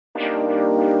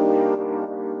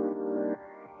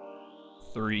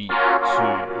3, 2, 1.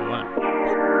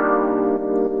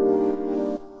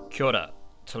 Kia ora,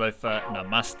 talofa,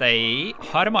 namaste,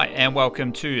 haere mai, and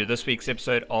welcome to this week's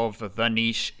episode of The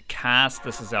Niche Cast.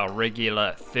 This is our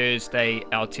regular Thursday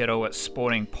Aotearoa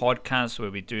Sporting podcast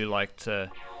where we do like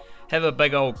to have a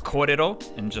big old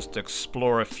kōrero and just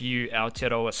explore a few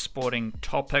Aotearoa sporting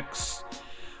topics.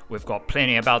 We've got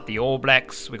plenty about the All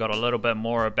Blacks. We got a little bit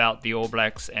more about the All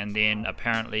Blacks, and then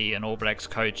apparently an All Blacks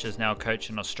coach is now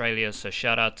coaching Australia, so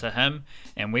shout out to him.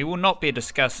 And we will not be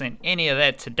discussing any of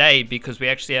that today because we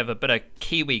actually have a bit of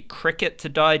Kiwi cricket to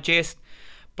digest.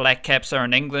 Blackcaps are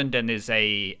in England, and there's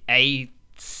a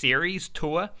series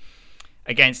tour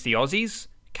against the Aussies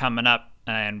coming up,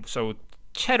 and so we'll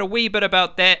chat a wee bit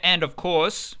about that. And of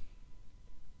course,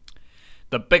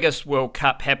 the biggest World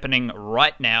Cup happening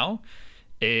right now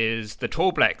is the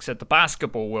All Blacks at the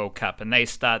Basketball World Cup, and they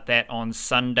start that on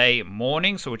Sunday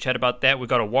morning, so we'll chat about that. We've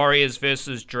got a Warriors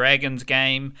versus Dragons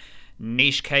game,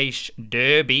 Nishkesh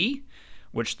Derby,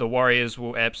 which the Warriors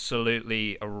will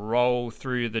absolutely roll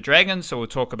through the Dragons, so we'll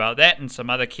talk about that and some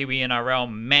other Kiwi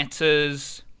NRL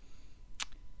matters.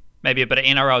 Maybe a bit of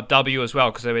NRLW as well,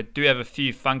 because they do have a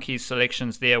few funky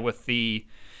selections there with the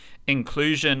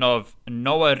inclusion of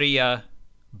Noaria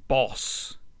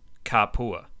Boss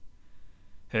Kapua.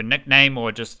 Her nickname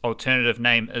or just alternative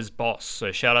name is Boss.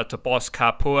 So shout out to Boss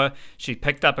Kapua. She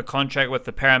picked up a contract with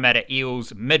the Parramatta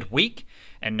Eels midweek,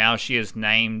 and now she is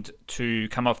named to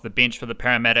come off the bench for the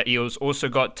Parramatta Eels. Also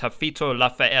got Tafito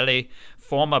Lafaele,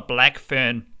 former Black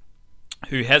Fern,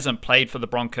 who hasn't played for the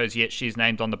Broncos yet. She's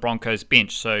named on the Broncos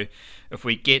bench. So if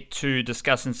we get to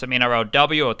discussing some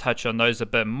NRLW, I'll touch on those a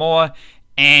bit more.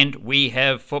 And we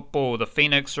have football. The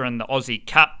Phoenix are in the Aussie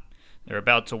Cup. They're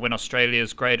about to win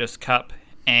Australia's greatest cup.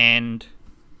 And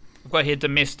we've got here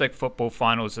domestic football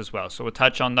finals as well. So we'll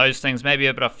touch on those things. Maybe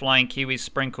a bit of flying Kiwis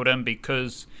sprinkled in,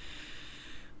 because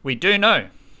we do know,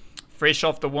 fresh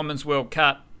off the Women's World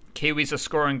Cup, Kiwis are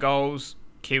scoring goals.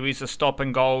 Kiwis are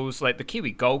stopping goals. Like the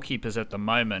Kiwi goalkeepers at the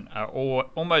moment are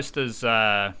almost as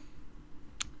ahi,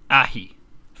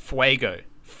 fuego,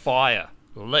 fire,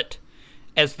 lit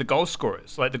as the goal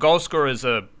scorers. Like the goal scorers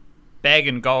are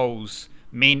bagging goals,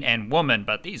 men and women,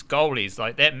 but these goalies,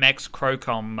 like that Max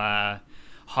Crocom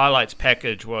highlights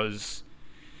package was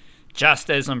just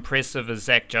as impressive as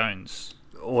Zach Jones.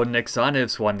 Or Nick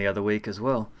Zarnev's one the other week as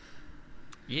well.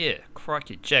 Yeah,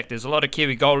 crikey Jack. There's a lot of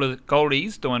Kiwi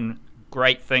goalies doing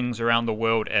great things around the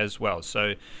world as well.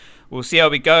 So we'll see how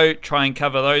we go, try and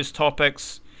cover those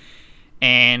topics,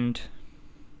 and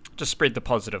just spread the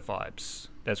positive vibes.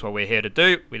 That's what we're here to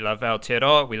do. We love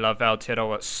Aotearoa. We love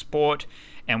Aotearoa sport.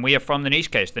 And we are from the Niche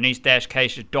Case,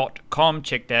 theniche-case.com.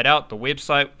 Check that out, the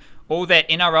website. All that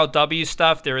NRLW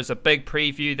stuff, there is a big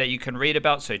preview that you can read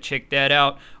about, so check that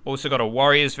out. Also got a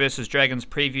Warriors versus Dragons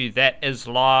preview, that is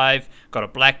live. Got a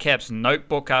Blackcaps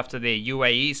notebook after their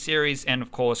UAE series. And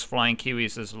of course, Flying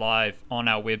Kiwis is live on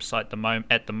our website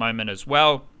at the moment as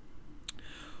well.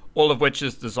 All of which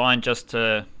is designed just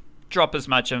to drop as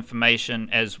much information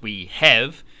as we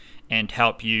have and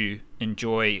help you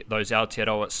enjoy those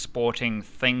Aotearoa sporting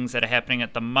things that are happening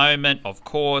at the moment. Of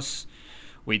course,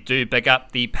 we do big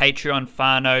up the Patreon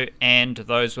whānau and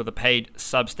those with a paid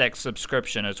Substack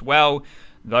subscription as well.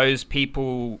 Those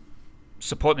people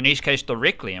support the Niche Case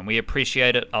directly, and we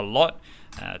appreciate it a lot.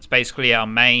 It's basically our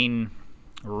main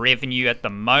revenue at the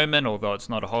moment, although it's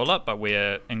not a whole lot, but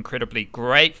we're incredibly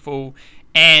grateful.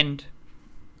 And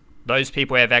those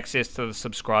people have access to the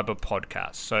subscriber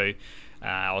podcast. So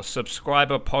our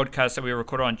subscriber podcast that we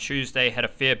recorded on Tuesday had a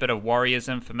fair bit of Warriors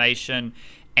information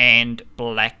and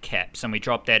Blackcaps, and we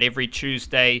drop that every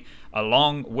Tuesday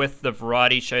along with the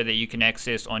variety show that you can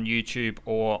access on YouTube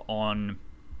or on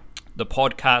the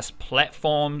podcast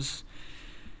platforms.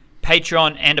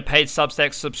 Patreon and a paid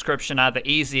Substack subscription are the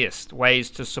easiest ways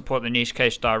to support the Niche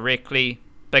Case directly.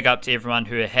 Big up to everyone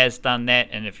who has done that,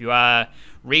 and if you are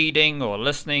reading or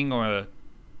listening or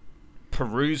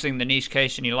perusing the Niche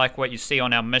Case and you like what you see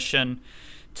on our mission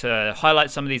to highlight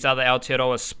some of these other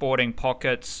Aotearoa sporting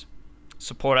pockets,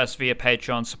 support us via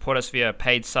Patreon, support us via a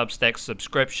paid Substack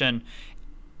subscription,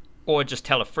 or just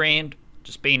tell a friend.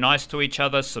 Just be nice to each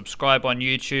other. Subscribe on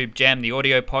YouTube, jam the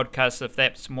audio podcast if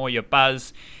that's more your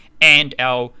buzz, and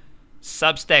our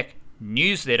Substack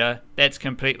newsletter, that's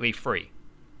completely free.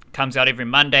 Comes out every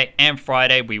Monday and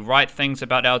Friday. We write things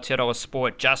about Aotearoa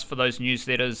sport just for those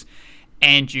newsletters,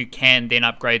 and you can then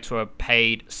upgrade to a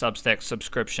paid Substack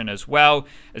subscription as well.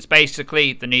 It's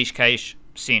basically the Niche Case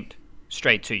sent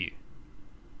straight to you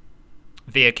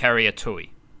via carrier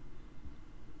tui.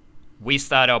 We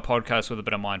start our podcast with a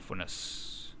bit of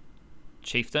mindfulness.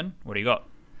 Chieftain, what do you got?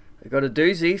 I got a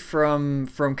doozy from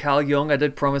Carl Jung. I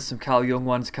did promise some Carl Jung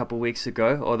ones a couple of weeks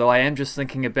ago, although I am just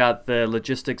thinking about the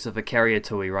logistics of a carrier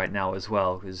tui right now as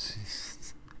well,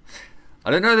 because I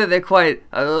don't know that they're quite...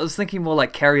 I was thinking more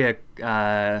like carrier...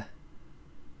 I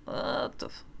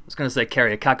was going to say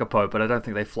carrier kakapo, but I don't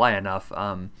think they fly enough.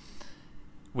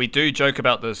 We do joke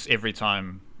about this every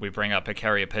time we bring up a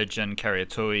carrier pigeon, carrier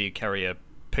tui, carrier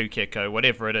pukeko,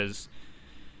 whatever it is.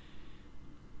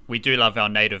 We do love our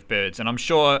native birds, and I'm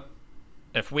sure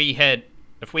if we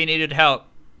needed help,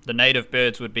 the native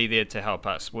birds would be there to help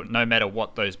us, no matter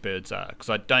what those birds are. Because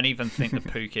I don't even think the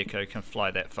pukeko can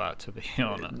fly that far, to be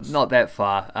honest. Not that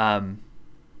far.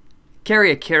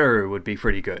 Carrier kereru would be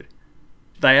pretty good.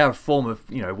 They are a form of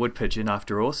wood pigeon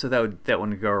after all, so that one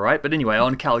would go alright. But anyway,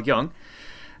 on Carl Jung,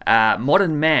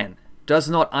 modern man does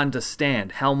not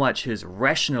understand how much his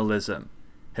rationalism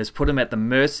has put him at the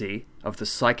mercy of the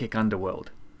psychic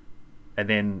underworld. And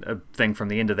then a thing from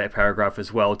the end of that paragraph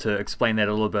as well to explain that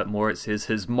a little bit more. It says,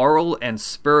 his moral and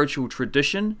spiritual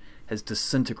tradition has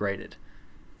disintegrated.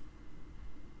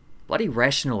 Bloody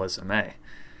rationalism, eh?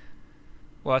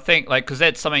 Well, I think, because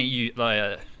that's something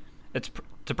it's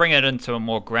to bring it into a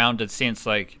more grounded sense,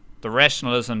 the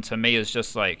rationalism to me is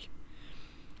just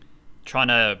trying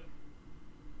to...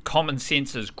 Common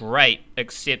sense is great,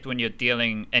 except when you're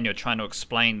dealing and you're trying to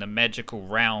explain the magical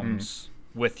realms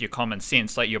with your common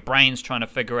sense. Your brain's trying to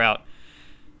figure out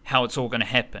how it's all going to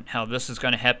happen, how this is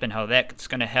going to happen, how that's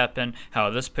going to happen,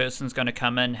 how this person's going to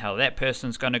come in, how that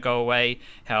person's going to go away,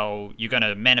 how you're going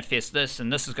to manifest this,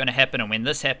 and this is going to happen, and when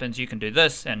this happens, you can do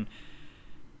this, and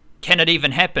can it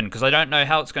even happen? Because I don't know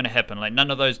how it's going to happen.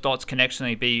 None of those dots can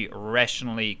actually be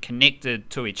rationally connected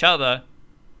to each other.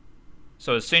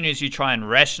 So as soon as you try and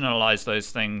rationalize those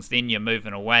things, then you're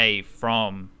moving away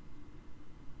from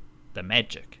the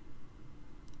magic.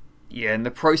 Yeah, and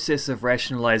the process of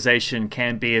rationalization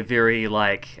can be a very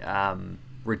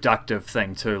reductive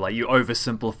thing too. You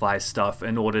oversimplify stuff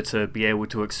in order to be able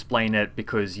to explain it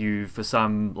because you, for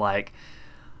some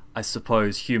I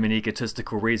suppose human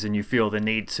egotistical reason, you feel the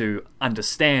need to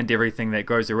understand everything that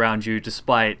goes around you,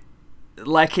 despite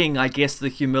lacking, I guess, the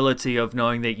humility of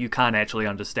knowing that you can't actually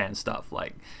understand stuff.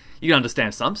 You can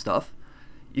understand some stuff,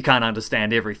 you can't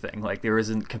understand everything. There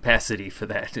isn't capacity for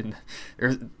that, and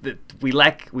we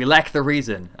lack the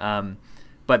reason.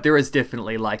 But there is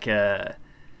definitely I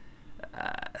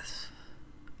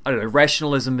don't know.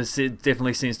 Rationalism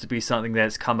definitely seems to be something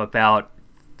that's come about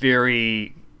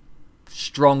very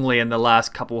strongly in the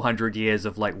last couple hundred years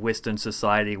of Western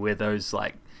society, where those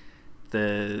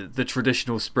the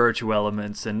traditional spiritual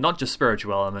elements, and not just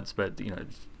spiritual elements, but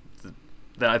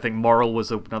I think moral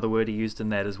was another word he used in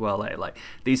that as well.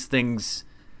 These things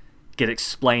get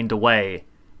explained away,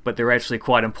 but they're actually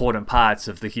quite important parts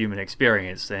of the human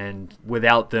experience, and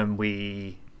without them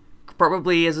we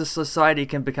probably as a society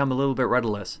can become a little bit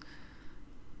rudderless.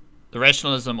 The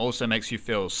rationalism also makes you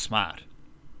feel smart,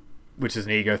 which is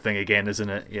an ego thing again, isn't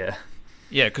it?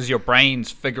 Yeah, because your brain's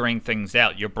figuring things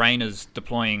out. Your brain is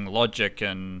deploying logic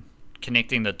and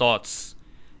connecting the dots.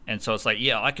 And so it's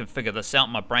I can figure this out.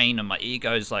 My brain and my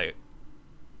ego's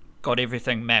got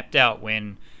everything mapped out,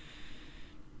 when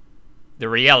the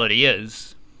reality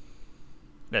is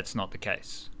that's not the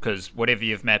case. Because whatever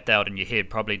you've mapped out in your head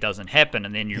probably doesn't happen,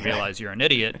 and then you realize you're an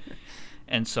idiot,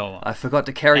 and so on. I forgot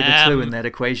to carry the 2 in that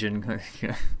equation.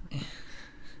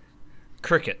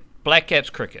 Cricket.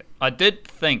 Blackcaps cricket. I did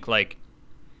think,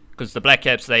 because the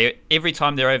Blackcaps, every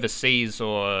time they're overseas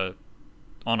or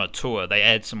on a tour, they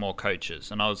add some more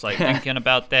coaches. And I was thinking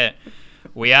about that.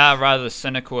 We are rather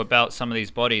cynical about some of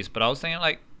these bodies, but I was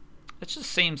thinking it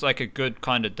just seems like a good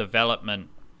kind of development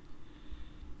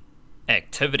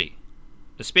activity,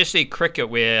 especially cricket,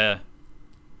 where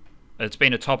it's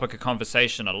been a topic of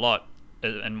conversation a lot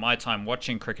in my time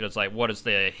watching cricket. It's what does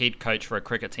the head coach for a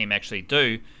cricket team actually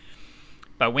do?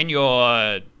 But when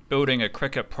you're building a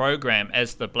cricket program,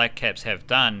 as the Blackcaps have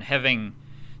done, having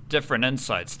different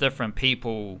insights, different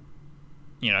people,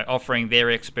 offering their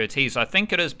expertise, I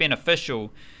think it is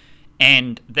beneficial,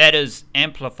 and that is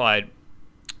amplified.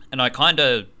 And I kind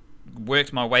of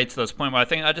worked my way to this point where I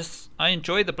think I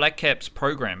enjoy the Blackcaps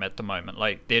program at the moment,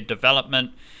 their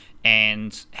development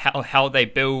and how they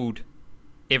build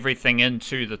everything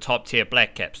into the top tier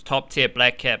Blackcaps. Top tier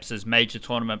Blackcaps is major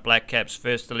tournament Blackcaps,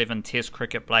 first 11 Test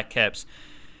cricket Blackcaps,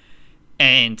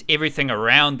 and everything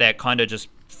around that kind of just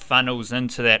funnels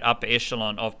into that upper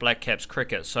echelon of Blackcaps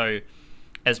cricket. So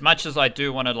as much as I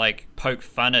do want to poke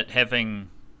fun at having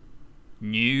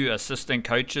new assistant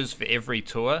coaches for every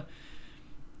tour,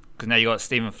 because now you got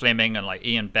Stephen Fleming and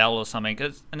Ian Bell or something,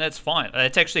 and that's fine.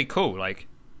 It's actually cool.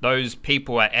 Those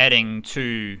people are adding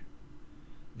to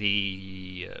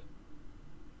the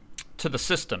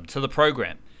system, to the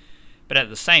program. But at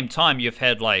the same time, you've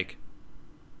had like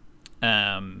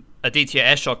Aditya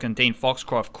Ashok and Dean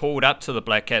Foxcroft called up to the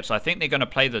Blackcaps. I think they're going to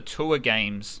play the tour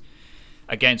games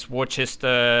against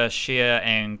Worcestershire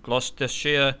and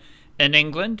Gloucestershire in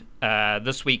England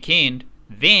this weekend.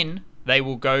 Then they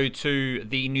will go to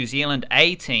the New Zealand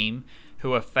A team,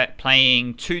 who are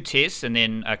playing 2 tests and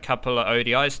then a couple of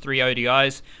ODIs, 3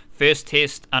 ODIs. First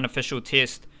test, unofficial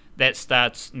test, that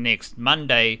starts next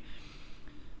Monday.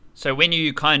 So when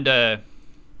you kind of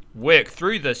work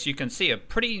through this, you can see a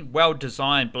pretty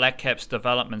well-designed Blackcaps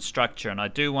development structure, and I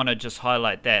do want to just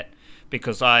highlight that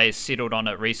because I settled on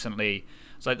it recently.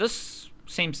 So this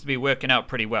seems to be working out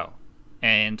pretty well,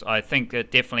 and I think it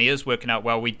definitely is working out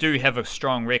well. We do have a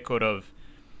strong record of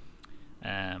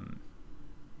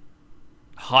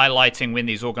highlighting when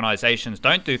these organisations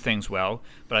don't do things well,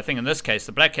 but I think in this case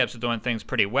the Blackcaps are doing things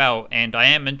pretty well, and I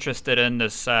am interested in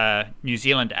this New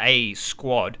Zealand A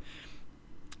squad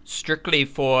strictly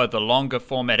for the longer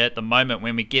format at the moment.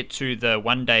 When we get to the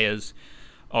one-dayers,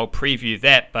 I'll preview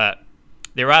that, but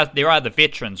there are the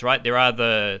veterans, right? There are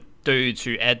the dudes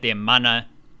who add their mana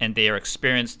and their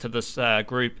experience to this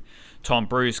group. Tom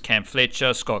Bruce, Cam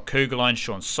Fletcher, Scott Kugelheim,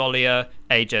 Sean Solier,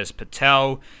 Ajaz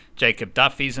Patel, Jacob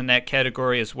Duffy's in that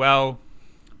category as well.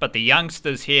 But the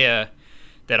youngsters here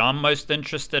that I'm most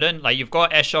interested in, like you've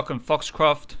got Ashok and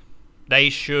Foxcroft. They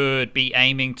should be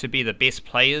aiming to be the best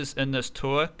players in this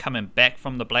tour, coming back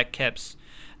from the Blackcaps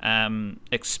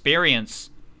experience.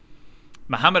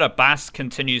 Mohamed Abbas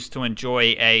continues to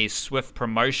enjoy a swift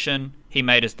promotion. He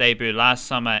made his debut last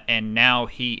summer, and now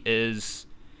he is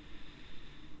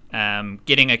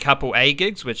getting a couple A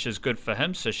gigs, which is good for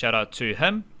him, so shout out to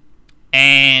him.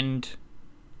 And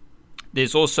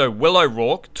there's also Will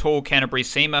O'Rourke, tall Canterbury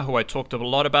seamer, who I talked a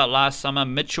lot about last summer.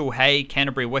 Mitchell Hay,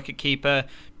 Canterbury wicketkeeper.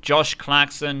 Josh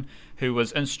Clarkson, who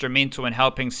was instrumental in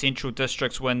helping Central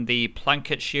Districts win the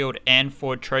Plunkett Shield and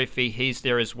Ford Trophy. He's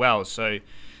there as well. So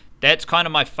that's kind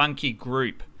of my funky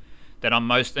group that I'm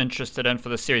most interested in for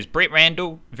the series. Brett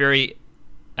Randall, very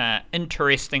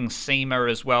interesting seamer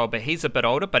as well, but he's a bit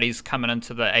older, but he's coming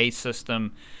into the A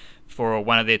system for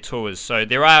one of their tours. So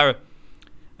there are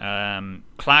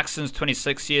Clarkson's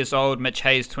 26 years old, Mitch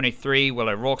Hayes 23, Will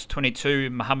O'Rourke's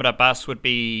 22, Mohamed Abbas would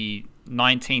be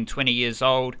 19, 20 years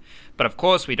old. But of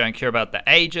course we don't care about the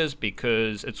ages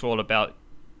because it's all about,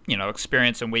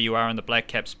 experience and where you are in the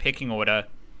Blackcaps pecking order.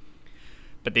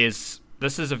 But this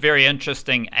is a very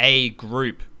interesting A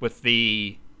group with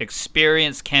the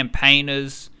experienced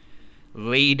campaigners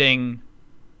leading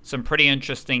some pretty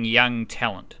interesting young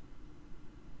talent.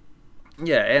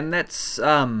 Yeah, and that's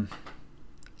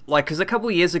because a couple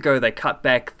of years ago they cut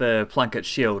back the Plunkett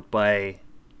Shield by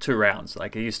 2 rounds.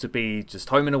 Like, it used to be just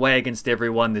home and away against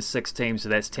everyone. There's 6 teams, so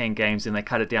that's 10 games, and they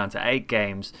cut it down to 8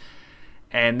 games.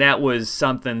 And that was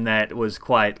something that was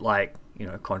quite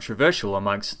controversial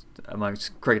amongst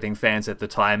cricketing fans at the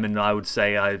time. And I would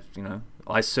say I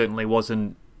certainly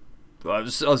wasn't. I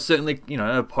was certainly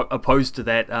opposed to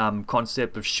that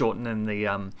concept of shortening the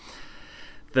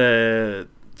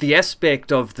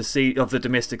aspect of the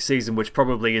domestic season, which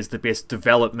probably is the best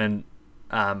development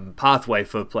pathway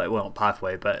for play. Well, not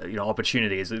pathway, but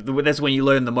opportunities. That's when you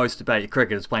learn the most about your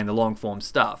cricket, is playing the long form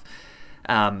stuff.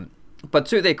 But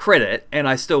to their credit, and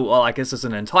I guess this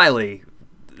isn't entirely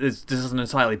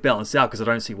balanced out, because I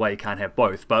don't see why you can't have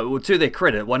both. But to their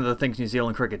credit, one of the things New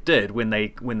Zealand cricket did when they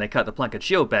cut the Plunkett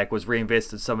Shield back was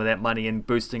reinvested some of that money in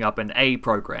boosting up an A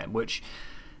program, which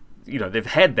they've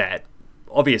had that.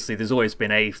 Obviously, there's always been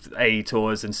A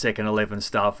tours and second 11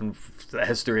 stuff and the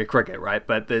history of cricket, right?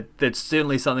 But that's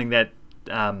certainly something that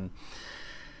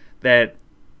that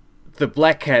the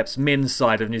Blackcaps men's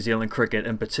side of New Zealand cricket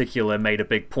in particular made a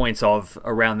big point of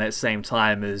around that same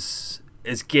time, is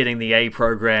getting the A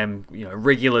program,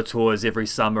 regular tours every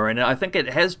summer. And I think it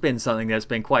has been something that's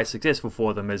been quite successful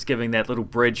for them, is giving that little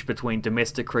bridge between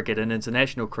domestic cricket and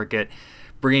international cricket,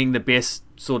 bringing the best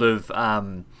sort of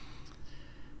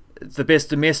the best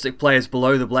domestic players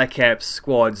below the Blackcaps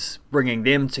squads, bringing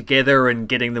them together and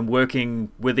getting them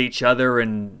working with each other,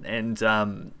 and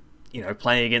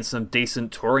playing against some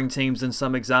decent touring teams in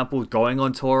some examples, going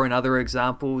on tour in other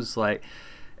examples. Like,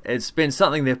 it's been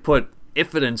something they've put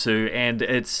effort into, and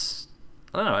it's,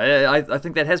 I don't know, I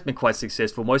think that has been quite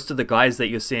successful. Most of the guys that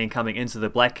you're seeing coming into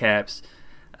the Blackcaps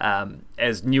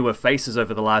as newer faces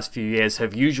over the last few years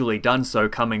have usually done so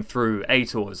coming through A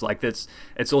tours. Like, it's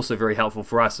also very helpful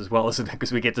for us as well, isn't it?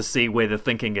 Because we get to see where the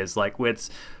thinking is. Like,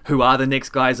 who are the next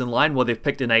guys in line? Well, they've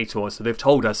picked an A tour, so they've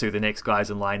told us who the next guys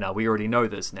in line are. We already know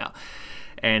this now.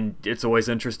 And it's always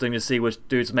interesting to see which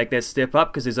dudes make that step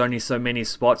up because there's only so many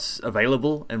spots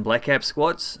available in Blackcap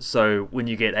squads. So when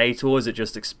you get A tours, it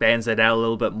just expands that out a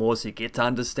little bit more. So you get to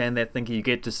understand that thinking. You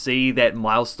get to see that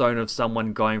milestone of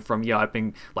someone going from, I've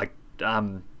been like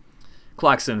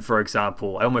Clarkson, for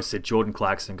example. I almost said Jordan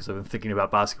Clarkson because I've been thinking about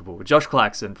basketball. But Josh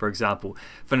Clarkson, for example,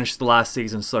 finished the last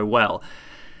season so well.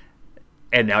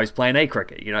 And now he's playing A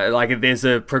cricket. Like there's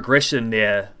a progression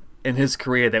there in his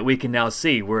career that we can now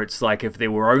see, where it's like if there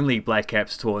were only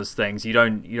Blackcaps tours things, you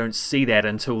don't see that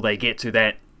until they get to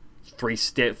that three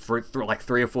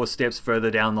or four steps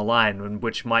further down the line,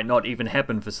 which might not even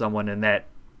happen for someone in that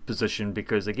position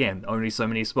because again, only so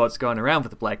many spots going around for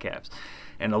the Blackcaps,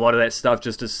 and a lot of that stuff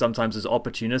just sometimes is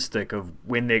opportunistic of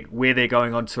where they're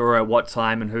going on tour at what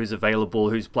time and who's available,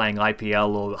 who's playing IPL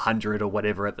or 100 or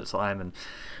whatever at the time, and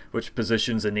which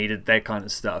positions are needed, that kind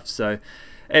of stuff. So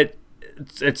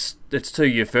it's to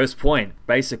your first point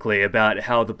basically about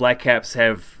how the Blackcaps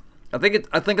have. I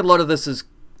think a lot of this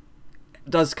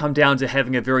does come down to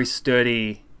having a very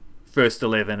sturdy first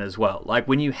 11 as well. Like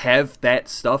when you have that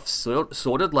stuff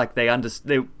sorted, like they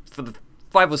for the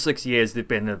 5 or 6 years they've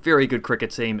been a very good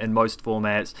cricket team in most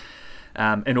formats,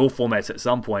 in all formats at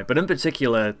some point. But in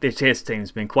particular, their Test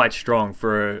team's been quite strong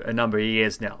for a number of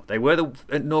years now. They were the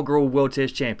inaugural World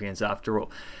Test champions after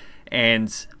all,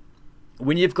 and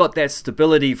when you've got that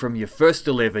stability from your first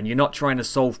 11, you're not trying to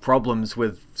solve problems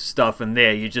with stuff in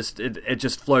there. It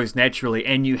just flows naturally,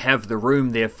 and you have the room,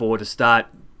 therefore, to start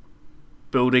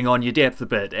building on your depth a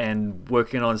bit and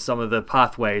working on some of the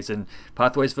pathways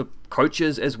for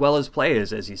coaches as well as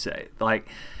players, as you say. Like,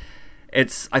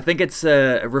 I think it's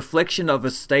a reflection of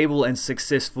a stable and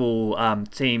successful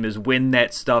team is when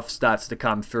that stuff starts to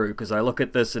come through. Because I look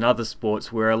at this in other sports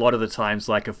where a lot of the times,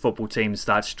 like a football team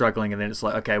starts struggling, and then it's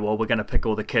like, okay, well, we're going to pick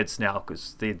all the kids now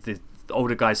because the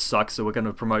older guys suck, so we're going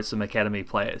to promote some academy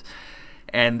players.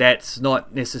 And that's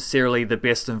not necessarily the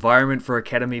best environment for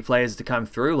academy players to come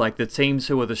through. Like the teams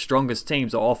who are the strongest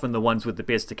teams are often the ones with the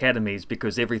best academies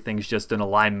because everything's just in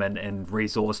alignment and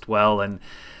resourced well, and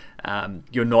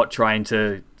you're not trying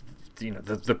to,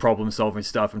 the problem solving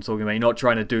stuff I'm talking about. You're not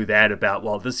trying to do that about,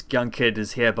 well, this young kid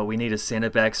is here, but we need a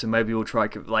centre back, so maybe we'll try.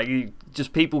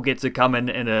 Just people get to come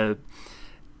in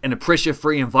a pressure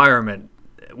free environment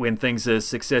when things are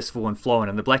successful and flowing,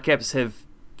 and the Blackcaps have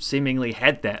seemingly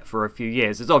had that for a few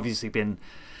years. There's obviously been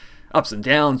ups and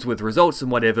downs with results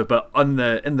and whatever, but in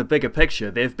the bigger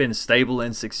picture, they've been stable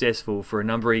and successful for a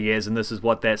number of years, and this is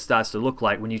what that starts to look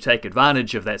like when you take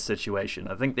advantage of that situation.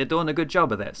 I think they're doing a good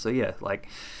job of that. So yeah,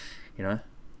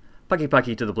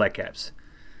 pucky to the Blackcaps.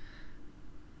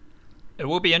 It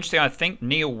will be interesting. I think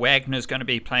Neil Wagner's going to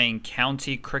be playing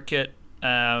county cricket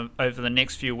over the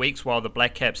next few weeks while the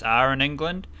Blackcaps are in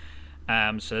England.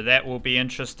 So that will be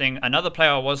interesting. Another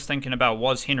player I was thinking about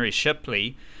was Henry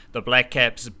Shipley, the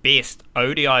Blackcaps' best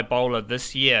ODI bowler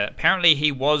this year. Apparently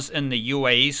he was in the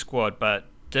UAE squad but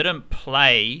didn't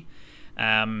play.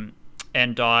 And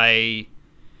I'm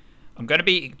going to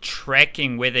be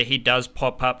tracking whether he does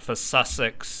pop up for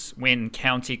Sussex when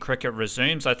county cricket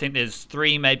resumes. I think there's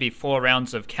 3, maybe 4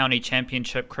 rounds of county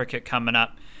championship cricket coming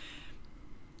up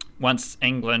once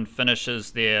England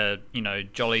finishes their,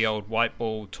 jolly old white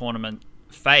ball tournament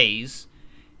phase.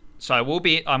 So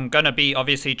I'm going to be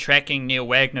obviously tracking Neil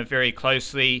Wagner very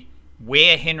closely.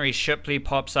 Where Henry Shipley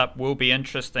pops up will be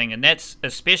interesting, and that's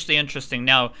especially interesting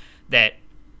now that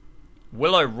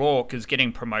Will O'Rourke is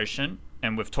getting promotion,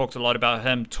 and we've talked a lot about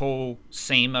him, tall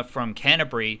seamer from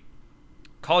Canterbury.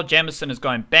 Kyle Jamieson is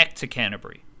going back to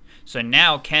Canterbury. So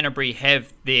now Canterbury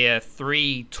have their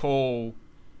 3 tall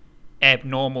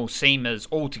abnormal seamers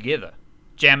all together.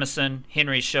 Jamieson,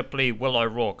 Henry Shipley, Will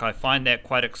O'Rourke. I find that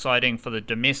quite exciting for the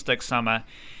domestic summer.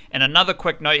 And another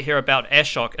quick note here about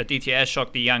Ashok, Aditya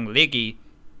Ashok, the young leggy.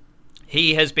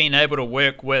 He has been able to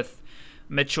work with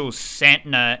Mitchell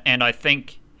Santner, and I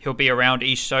think he'll be around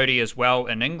East Sodhi as well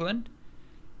in England.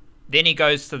 Then he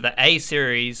goes to the A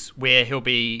series where he'll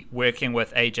be working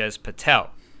with Ajaz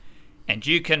Patel. And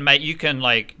you can make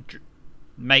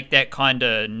that kind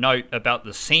of note about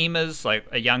the seamers, like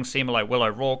a young seamer like Will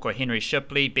O'Rourke or Henry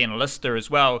Shipley, Ben Lister as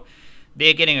well.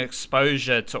 They're getting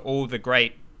exposure to all the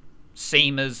great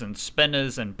seamers and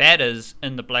spinners and batters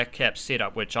in the Blackcaps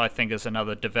setup, which I think is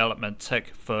another development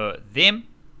tick for them.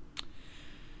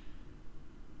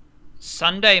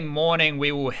 Sunday morning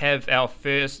we will have our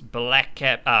first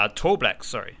Tall Blacks,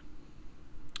 sorry.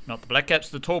 Not the Blackcaps,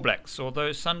 the Tall Blacks.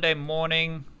 Although Sunday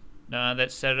morning, no,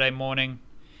 that's Saturday morning.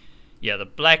 Yeah, the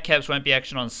Blackcaps won't be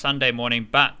action on Sunday morning,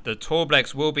 but the Tall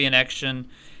Blacks will be in action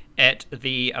at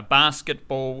the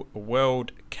Basketball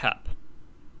World Cup.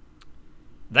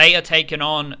 They are taking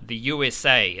on the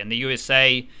USA, and the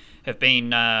USA have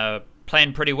been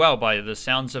playing pretty well by the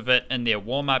sounds of it in their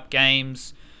warm-up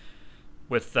games,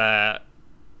 with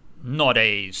not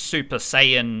a Super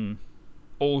Saiyan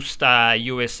all-star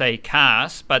USA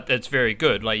cast, but it's very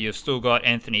good. Like, you've still got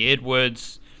Anthony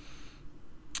Edwards,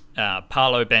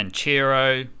 Paolo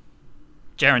Banchero,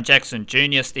 Jaren Jackson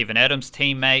Jr., Steven Adams'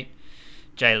 teammate,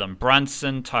 Jalen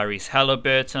Brunson, Tyrese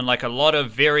Halliburton. Like, a lot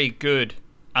of very good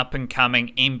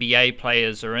up-and-coming NBA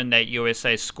players are in that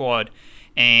USA squad,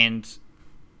 and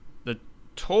the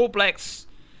Tall Blacks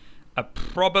are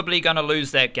probably going to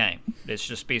lose that game. Let's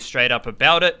just be straight up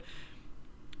about it.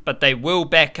 But they will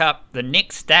back up the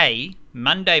next day,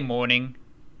 Monday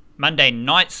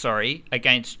night,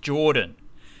 against Jordan.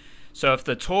 So if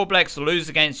the Tall Blacks lose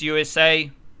against USA,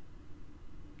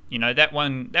 you know, that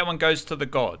one goes to the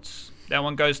gods. That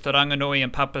one goes to Ranganui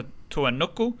and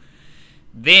Papatuanuku.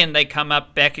 Then they come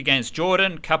up back against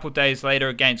Jordan, a couple days later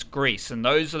against Greece. And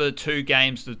those are the two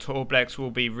games the Tall Blacks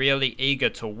will be really eager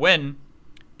to win.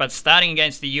 But starting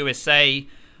against the USA,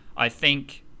 I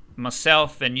think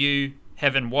myself and you,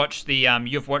 having watched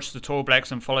you've watched the Tall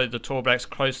Blacks and followed the Tall Blacks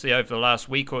closely over the last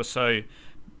week or so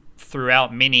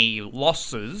throughout many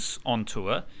losses on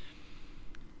tour.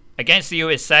 Against the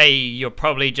USA, you're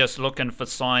probably just looking for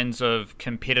signs of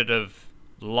competitive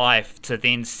life to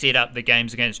then set up the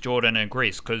games against Jordan and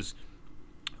Greece, because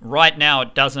right now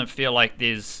it doesn't feel like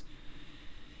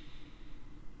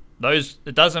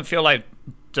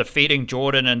defeating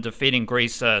Jordan and defeating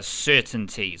Greece are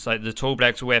certainties. Like, the Tall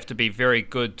Blacks will have to be very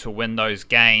good to win those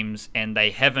games, and they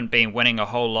haven't been winning a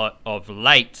whole lot of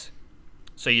late.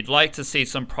 So you'd like to see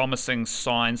some promising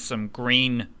signs, some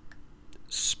green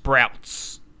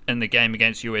sprouts in the game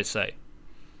against USA.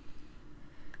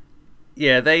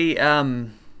 Yeah,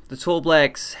 the Tall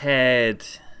Blacks I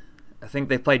think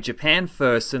they played Japan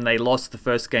first and they lost the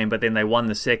first game, but then they won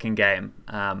the second game.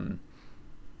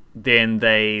 Then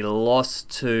they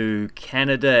lost to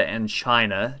Canada and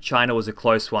China. China was a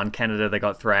close one. Canada, they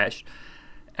got thrashed.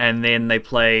 And then they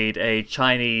played a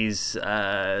Chinese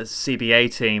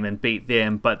CBA team and beat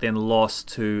them, but then lost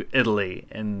to Italy.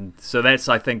 And so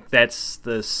I think that's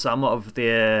the sum of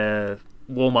their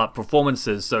warm-up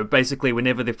performances. So basically,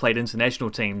 whenever they've played international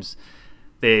teams,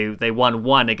 they won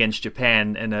one against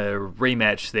Japan in a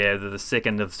rematch there, the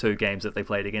second of two games that they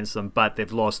played against them, but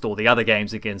they've lost all the other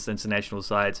games against international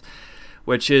sides,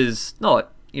 which is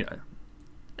not,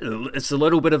 it's a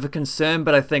little bit of a concern,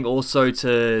 but I think also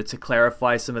to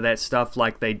clarify some of that stuff,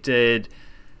 like they did,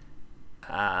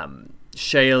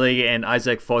 Shaley and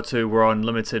Isaac Fotu were on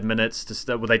limited minutes to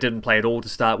start. Well, they didn't play at all to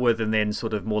start with, and then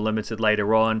sort of more limited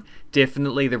later on.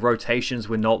 Definitely, the rotations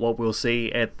were not what we'll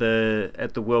see at the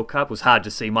World Cup. It was hard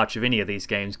to see much of any of these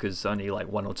games because only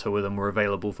like one or two of them were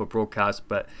available for broadcast.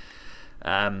 But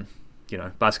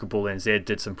Basketball NZ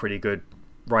did some pretty good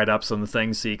write-ups on the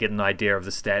things, so you get an idea of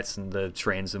the stats and the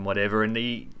trends and whatever.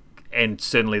 And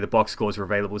certainly the box scores were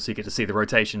available, so you get to see the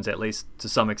rotations at least to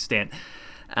some extent,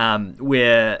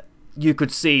 where you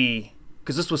could see,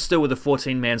 because this was still with a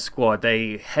 14-man squad,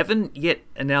 they haven't yet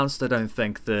announced, I don't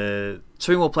think, the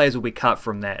two more players will be cut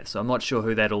from that, so I'm not sure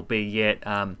who that'll be yet,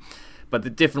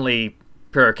 but definitely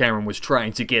Pero Cameron was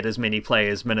trying to get as many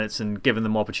players minutes and giving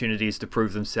them opportunities to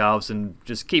prove themselves and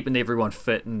just keeping everyone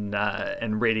fit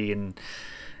and ready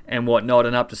and whatnot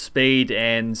and up to speed.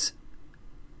 And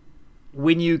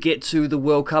when you get to the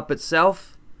World Cup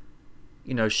itself,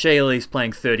 Shaley's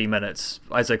playing 30 minutes.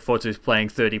 Isaac Fotu's playing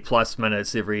 30 plus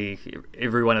minutes every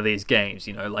one of these games.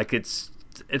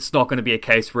 It's not going to be a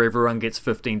case where everyone gets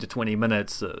 15 to 20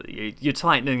 minutes. You're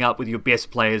tightening up with your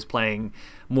best players playing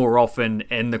more often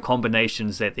in the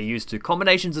combinations that they're used to.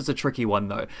 Combinations is a tricky one,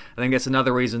 though. I think that's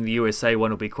another reason the USA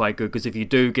one will be quite good, because if you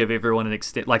do give everyone an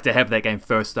extent, like to have that game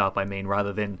first up,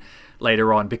 rather than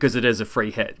later on, because it is a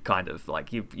free hit, kind of.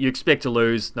 Like, you expect to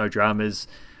lose, no dramas.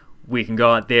 We can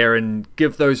go out there and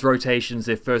give those rotations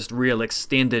their first real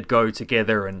extended go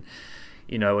together, and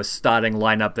a starting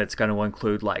lineup that's going to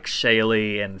include like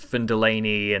Shaley and Finn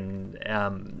Delaney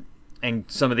and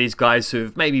some of these guys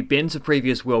who've maybe been to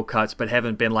previous World Cups but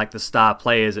haven't been like the star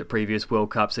players at previous World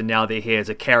Cups, and now they're here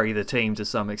to carry the team to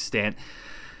some extent,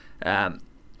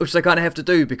 which they kind of have to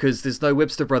do because there's no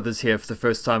Webster brothers here for the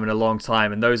first time in a long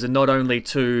time, and those are not only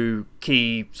two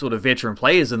key sort of veteran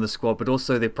players in the squad, but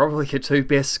also they're probably your two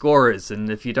best scorers, and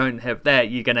if you don't have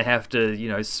that, you're going to have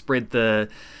to spread the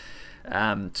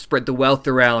wealth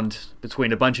around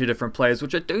between a bunch of different players,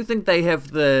 which I do think they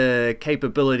have the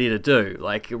capability to do.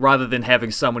 Like, rather than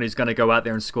having someone who's going to go out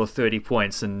there and score 30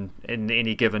 points in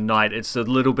any given night, it's a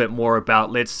little bit more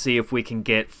about, let's see if we can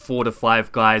get 4 to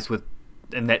 5 guys with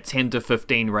in that 10 to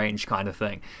 15 range kind of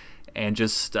thing, and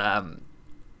just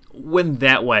win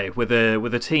that way with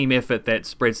a team effort that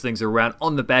spreads things around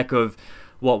on the back of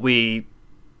what we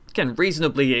can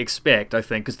reasonably expect, I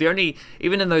think, because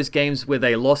even in those games where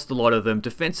they lost a lot of them,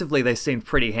 defensively they seemed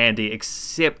pretty handy,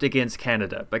 except against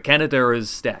Canada. But Canada is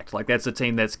stacked. Like, that's a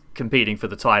team that's competing for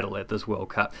the title at this World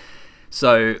Cup.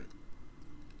 So,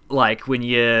 like,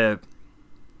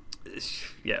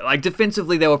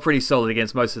 defensively they were pretty solid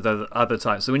against most of the other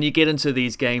times. So when you get into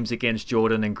these games against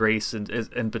Jordan and Greece, and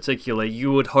in particular,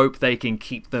 you would hope they can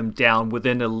keep them down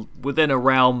within a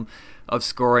realm of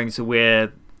scoring to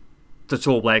where the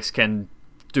Tall Blacks can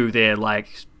do their,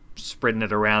 like, spreading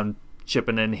it around,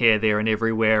 chipping in here, there, and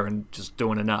everywhere, and just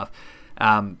doing enough.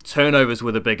 Turnovers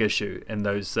were the big issue in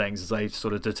those things, as I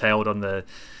sort of detailed on the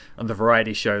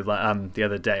variety show the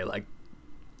other day. Like,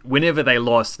 whenever they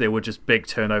lost, there were just big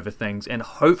turnover things, and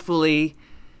hopefully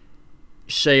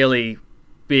Shaley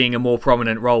being a more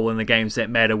prominent role in the games that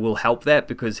matter will help that,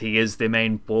 because he is their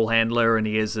main ball handler, and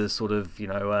he is a sort of,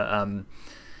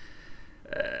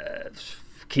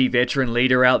 key veteran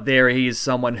leader out there. He is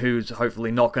someone who's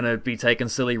hopefully not going to be taking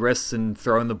silly risks and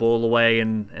throwing the ball away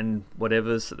and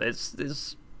whatever. So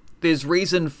there's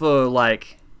reason for,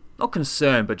 like, not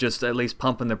concern, but just at least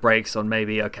pumping the brakes on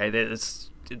maybe, okay, this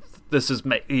is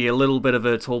maybe a little bit of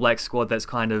a Tall Black squad that's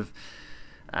kind of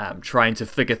trying to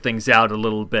figure things out a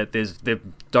little bit. They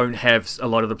don't have a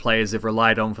lot of the players they've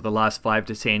relied on for the last 5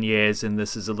 to 10 years, and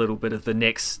this is a little bit of the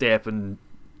next step in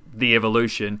the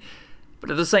evolution. But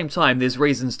at the same time, there's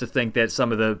reasons to think that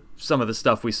some of the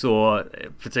stuff we saw,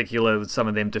 particularly with some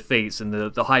of them defeats and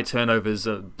the high turnovers,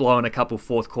 blowing a couple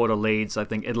fourth quarter leads, I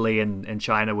think Italy and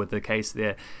China were the case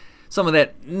there. Some of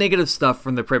that negative stuff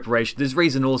from the preparation, there's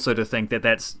reason also to think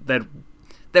that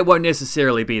won't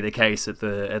necessarily be the case at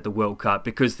the World Cup,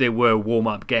 because there were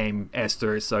warm-up game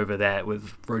asterisks over that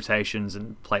with rotations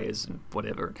and players and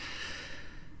whatever.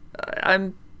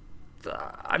 I'm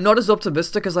not as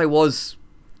optimistic as I was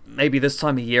maybe this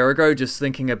time a year ago, just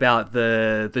thinking about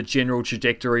the general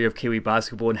trajectory of Kiwi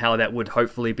basketball and how that would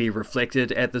hopefully be reflected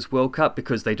at this World Cup,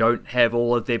 because they don't have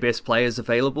all of their best players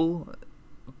available.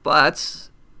 But,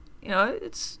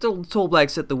 it's still Tall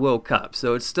Blacks at the World Cup,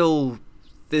 so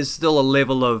there's still a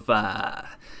level of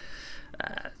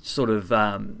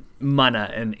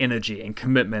mana and energy and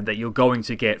commitment that you're going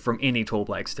to get from any Tall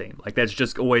Blacks team. Like, that's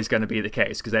just always going to be the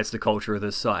case, because that's the culture of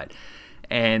this side.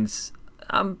 And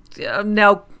I'm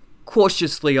now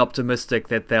cautiously optimistic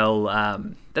that they'll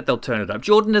turn it up.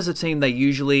 Jordan is a team they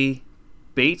usually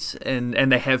beat,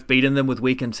 and they have beaten them with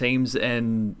weakened teams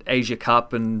in Asia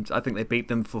Cup, and I think they beat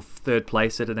them for third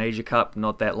place at an Asia Cup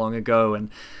not that long ago,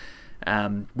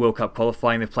 and World Cup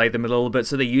qualifying they played them a little bit,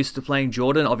 so they're used to playing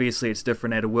Jordan. Obviously it's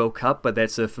different at a World Cup, but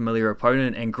that's a familiar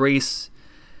opponent. And Greece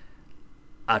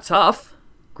are tough.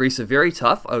 Greece are very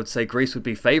tough. I would say Greece would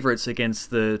be favourites against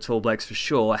the Tall Blacks for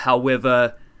sure.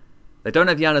 However, they don't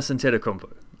have Giannis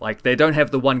Antetokounmpo. Like, they don't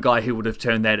have the one guy who would have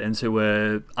turned that into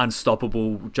a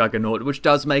unstoppable juggernaut, which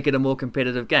does make it a more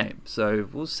competitive game. So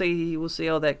we'll see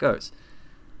how that goes.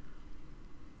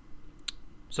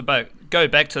 So, but go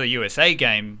back to the USA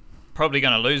game. Probably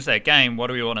going to lose that game. What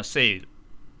do we want to see?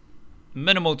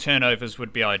 Minimal turnovers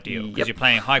would be ideal, because you're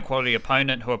playing a high quality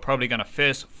opponent who are probably going to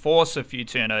first force a few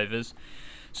turnovers.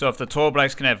 So if the Tall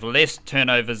Blacks can have less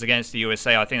turnovers against the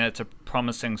USA, I think that's a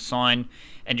promising sign.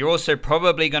 And you're also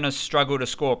probably going to struggle to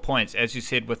score points, as you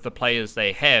said, with the players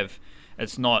they have.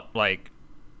 It's not like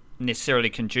necessarily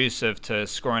conducive to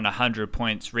scoring 100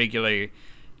 points regularly,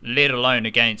 let alone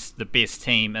against the best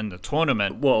team in the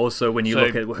tournament. Well, also when you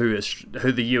look at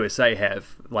who the USA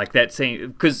have, like that team,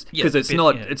 because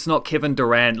it's not Kevin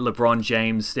Durant, LeBron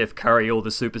James, Steph Curry, all the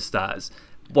superstars.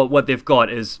 What they've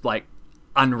got is, like,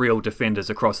 unreal defenders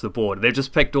across the board. They've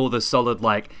just picked all the solid,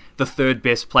 like, the third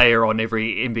best player on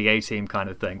every NBA team kind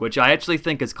of thing, which I actually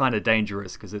think is kind of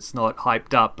dangerous, because it's not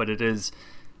hyped up, but it is.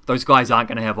 Those guys aren't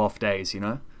going to have off days,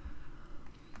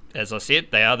 As I said,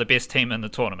 they are the best team in the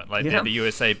tournament. They're the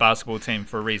USA basketball team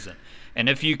for a reason. And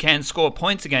if you can score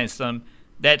points against them,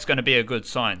 that's going to be a good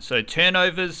sign. So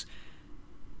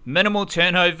minimal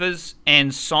turnovers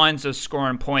and signs of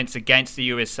scoring points against the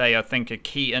USA, I think, are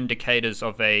key indicators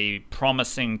of a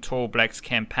promising Tall Blacks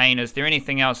campaign. Is there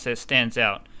anything else that stands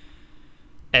out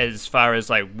as far as,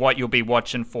 like, what you'll be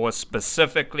watching for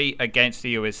specifically against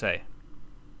the USA?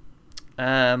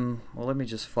 Well, let me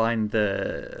just find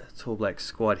the Tall Black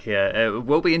squad here. It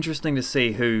will be interesting to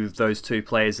see who those two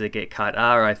players that get cut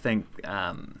are. I think,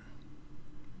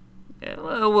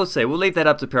 we'll see. We'll leave that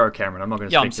up to Pero Cameron. I'm not going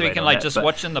to speculate I'm thinking, like, just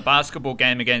watching the basketball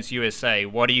game against USA,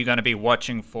 what are you going to be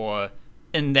watching for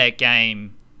in that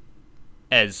game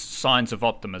as signs of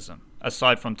optimism,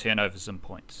 aside from turnovers and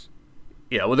points.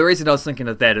 Yeah, well, the reason I was thinking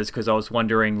of that is because I was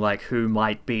wondering, like, who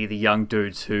might be the young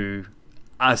dudes who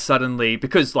are suddenly...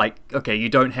 Because, like, okay, you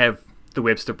don't have the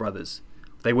Webster brothers.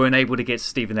 They weren't able to get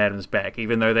Steven Adams back.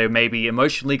 Even though they maybe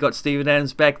emotionally got Steven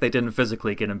Adams back, they didn't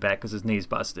physically get him back because his knee's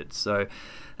busted. So,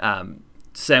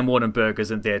 Sam Wardenberg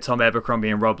isn't there. Tom Abercrombie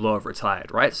and Rob Lowe have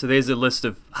retired, right? So there's a list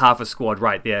of half a squad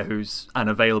right there who's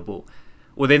unavailable.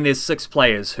 Well, then there's 6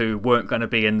 players who weren't going to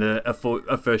be in a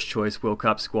first-choice World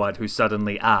Cup squad who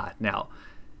suddenly are now.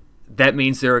 That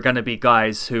means there are going to be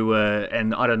guys who are,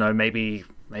 and I don't know, maybe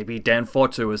Dan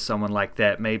Fortu is someone like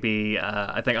that. Maybe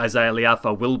I think Isaiah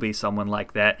Liafa will be someone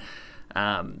like that.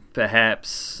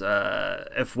 Perhaps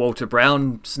if Walter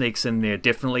Brown sneaks in there,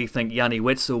 definitely think Yanni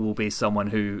Wetzel will be someone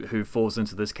who falls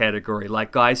into this category.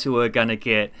 Like guys who are going to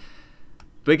get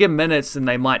bigger minutes than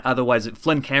they might otherwise.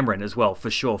 Flynn Cameron as well, for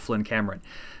sure, Flynn Cameron.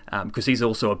 Because he's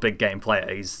also a big game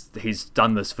player. He's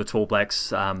done this for Tall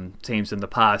Blacks teams in the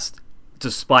past,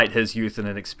 despite his youth and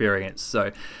inexperience.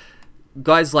 So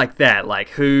guys like that, like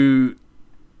who,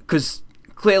 because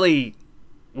clearly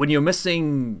when you're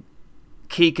missing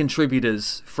key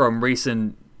contributors from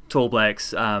recent Tall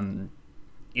Blacks,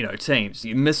 teams,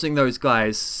 you're missing those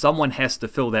guys. Someone has to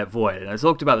fill that void. And I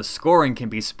talked about the scoring can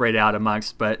be spread out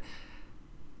amongst, but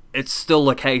it's still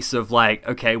a case of like,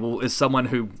 okay, well, is someone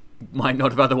who might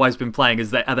not have otherwise been playing,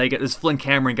 is Flynn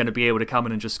Cameron going to be able to come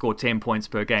in and just score 10 points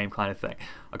per game kind of thing?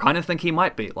 I kind of think he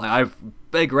might be. Like, I've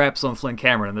big raps on Flynn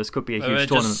Cameron, and this could be a huge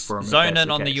tournament for him. Zone in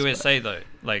on the USA, though.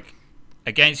 Like,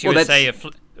 against USA, if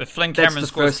Flynn Cameron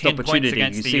scores 10 points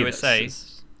against the USA,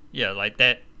 yeah, like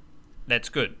that's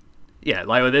good. Yeah,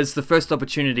 like, there's the first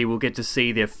opportunity we'll get to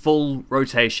see their full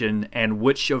rotation and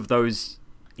which of those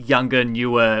younger,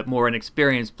 newer, more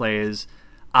inexperienced players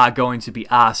are going to be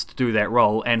asked to do that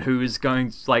role, and who is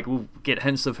going to, like, we'll get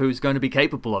hints of who's going to be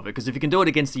capable of it. Because if you can do it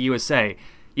against the USA,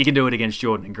 you can do it against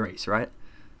Jordan and Greece, right?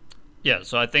 Yeah,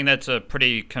 so I think that's a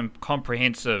pretty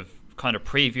comprehensive kind of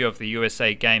preview of the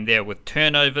USA game there, with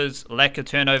turnovers. Lack of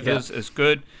turnovers is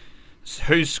good.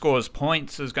 Who scores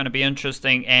points is going to be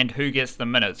interesting, and who gets the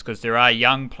minutes, because there are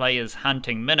young players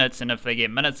hunting minutes, and if they get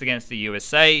minutes against the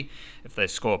USA, if they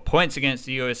score points against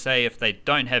the USA, if they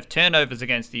don't have turnovers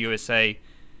against the USA,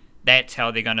 that's how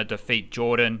they're going to defeat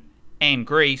Jordan and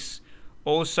Greece.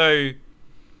 Also,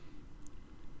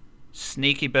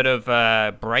 sneaky bit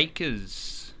of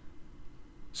Breakers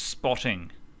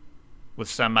spotting with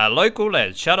some local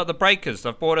lads. Shout out the Breakers.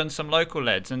 They've brought in some local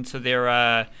lads into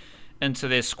their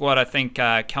squad. I think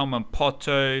Kalman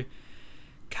Poto,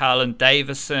 Carlin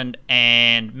Davison,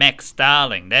 and Max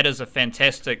Darling. That is a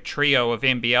fantastic trio of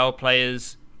NBL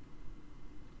players.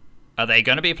 Are they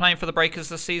going to be playing for the Breakers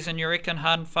this season, you reckon,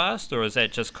 hard and fast? Or is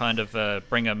that just kind of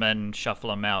bring them in, shuffle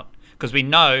them out? Because we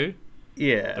know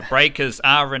the Breakers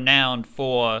are renowned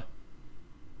for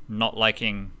not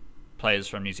liking players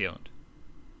from New Zealand.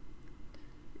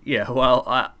 Yeah,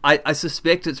 well, I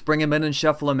suspect it's bring them in and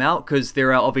shuffle them out, because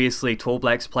there are obviously Tall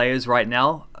Blacks players right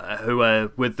now who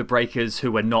are with the Breakers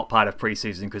who are not part of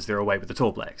preseason because they're away with the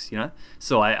Tall Blacks, you know?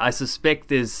 So I suspect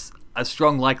there's a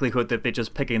strong likelihood that they're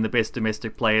just picking the best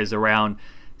domestic players around,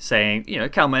 saying,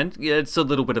 come in, it's a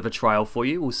little bit of a trial for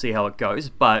you, we'll see how it goes,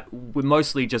 but we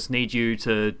mostly just need you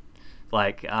to,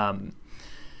 like,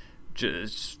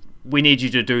 we need you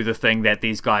to do the thing that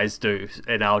these guys do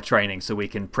in our training so we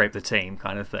can prep the team,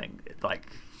 kind of thing. Like,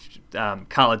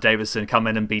 Carla Davison, come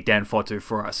in and beat Dan Fortu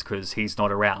for us because he's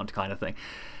not around, kind of thing.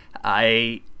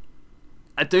 I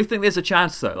do think there's a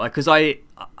chance, though, like, because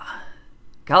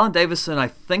Carlin Davison, I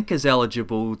think, is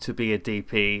eligible to be a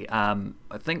DP.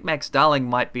 I think Max Darling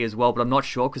might be as well, but I'm not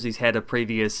sure because he's had a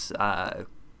previous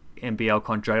NBL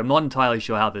contract. I'm not entirely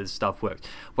sure how this stuff works.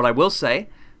 What I will say,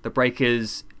 the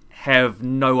Breakers have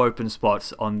no open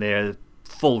spots on their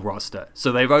full roster.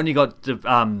 So they've only got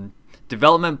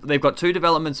development. They've got 2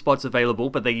 development spots available,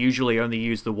 but they usually only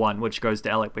use the one, which goes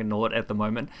to Alec Benoit at the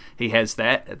moment. He has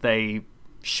that. They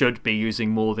should be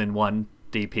using more than one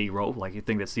DP role. Like, you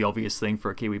think that's the obvious thing for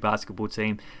a Kiwi basketball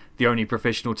team. The only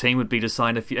professional team would be to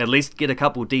sign at least get a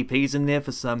couple DPs in there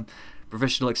for some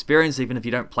professional experience, even if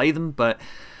you don't play them, but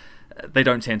they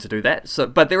don't tend to do that. So,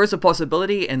 but there is a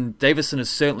possibility, and Davison is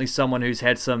certainly someone who's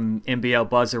had some NBL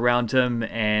buzz around him,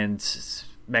 and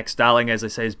Max Darling, as I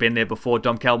say, has been there before.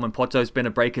 Dom Kalman Poto's been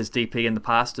a Breakers DP in the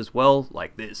past as well.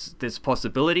 Like, there's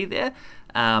possibility there.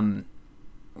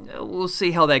 We'll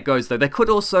see how that goes, though. They could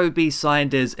also be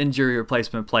signed as injury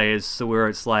replacement players, so where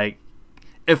it's like,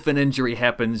 if an injury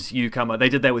happens, you come up. They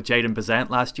did that with Jaden Bazant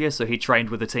last year, so he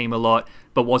trained with the team a lot,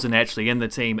 but wasn't actually in the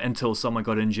team until someone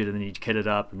got injured and he kitted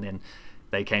up, and then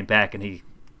they came back and he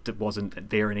wasn't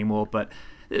there anymore, but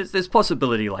there's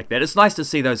possibility like that. It's nice to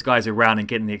see those guys around and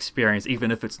getting the experience,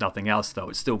 even if it's nothing else, though.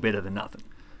 It's still better than nothing.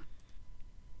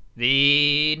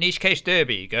 The Niche Case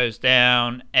Derby goes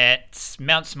down at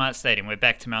Mount Smart Stadium. We're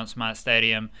back to Mount Smart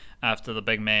Stadium after the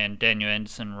big man Daniel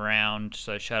Anderson round,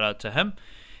 so shout out to him.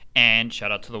 And shout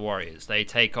out to the Warriors. They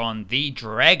take on the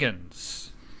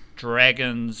Dragons.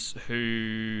 Dragons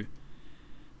who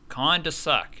kind of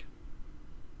suck.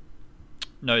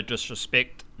 No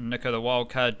disrespect, Nico the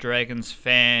Wildcard Dragons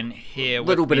fan here. A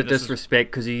little bit of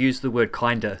disrespect because you used the word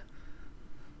kinda.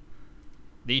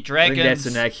 The Dragons, I think that's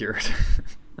inaccurate.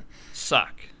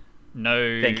 suck.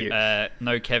 No, thank you.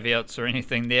 No caveats or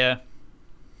anything there.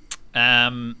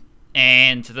 And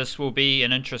this will be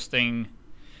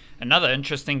another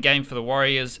interesting game for the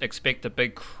Warriors. Expect a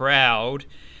big crowd,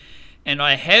 and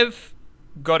I have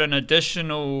got an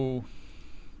additional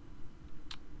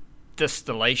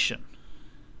distillation.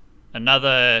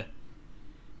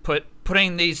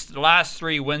 Putting these last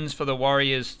 3 wins for the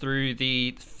Warriors through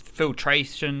the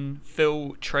filtration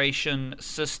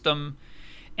system,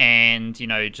 and you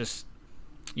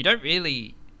don't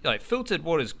really like filtered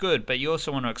water is good, but you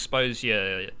also want to expose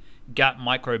your gut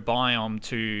microbiome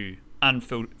to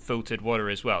unfiltered water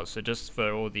as well. So just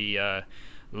for all the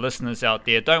listeners out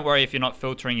there, don't worry if you're not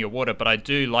filtering your water, but I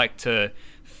do like to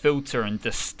filter and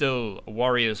distill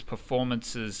Warriors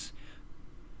performances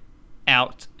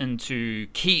out into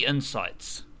key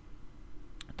insights.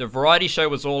 The variety show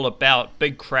was all about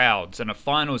big crowds and a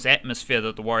finals atmosphere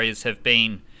that the Warriors have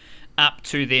been up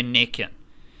to their neck in.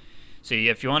 So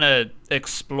if you want to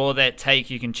explore that take,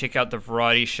 you can check out the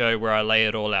variety show where I lay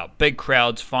it all out. Big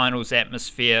crowds, finals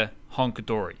atmosphere,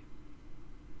 honkadori.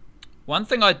 One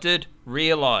thing I did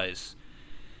realize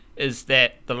is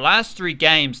that the last 3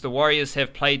 games, the Warriors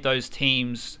have played those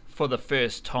teams for the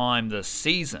first time this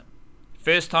season.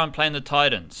 First time playing the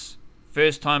Titans.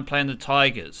 First time playing the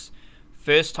Tigers.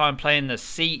 First time playing the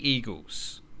Sea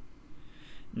Eagles.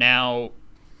 Now,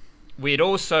 we had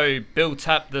also built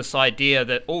up this idea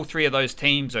that all 3 of those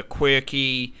teams are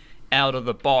quirky,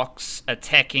 out-of-the-box,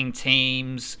 attacking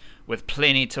teams with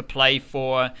plenty to play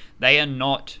for. They are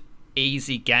not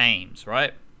easy games,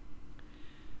 right?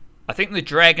 I think the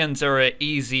Dragons are an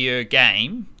easier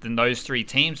game than those 3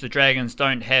 teams. The Dragons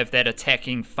don't have that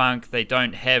attacking funk. They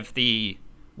don't have the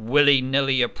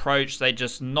willy-nilly approach. They're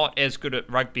just not as good at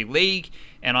rugby league.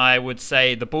 And I would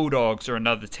say the Bulldogs are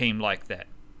another team like that,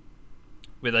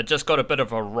 where they just got a bit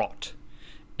of a rot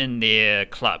in their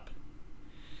club.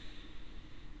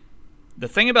 The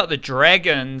thing about the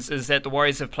Dragons is that the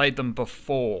Warriors have played them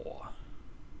before.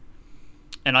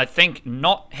 And I think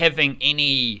not having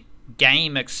any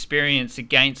game experience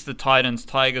against the Titans,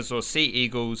 Tigers, or Sea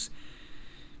Eagles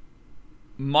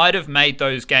might have made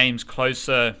those games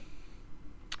closer,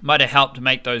 might have helped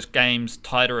make those games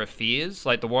tighter affairs.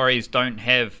 Like the Warriors don't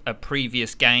have a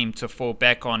previous game to fall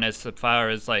back on as far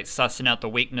as like sussing out the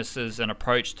weaknesses and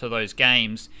approach to those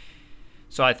games.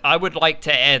 So I would like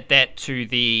to add that to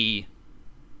the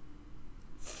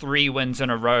 3 wins in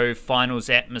a row, finals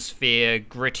atmosphere,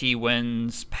 gritty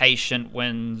wins, patient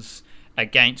wins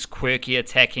against quirky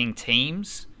attacking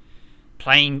teams.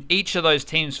 Playing each of those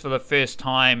teams for the first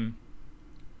time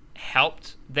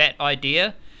helped that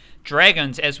idea.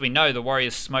 Dragons, as we know, the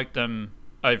Warriors smoked them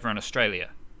over in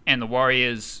Australia. And the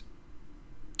Warriors,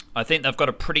 I think they've got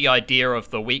a pretty idea of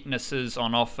the weaknesses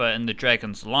on offer in the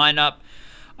Dragons lineup.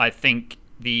 I think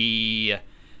they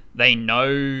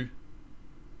know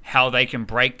how they can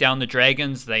break down the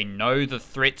Dragons. They know the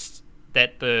threats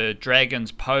that the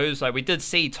Dragons pose. Like we did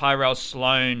see Tyrell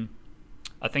Sloan,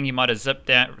 I think he might have zipped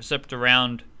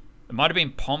around. It might have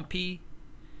been Pompey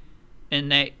in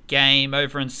that game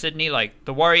over in Sydney. Like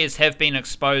the Warriors have been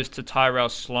exposed to Tyrell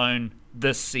Sloan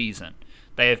this season.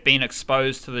 They have been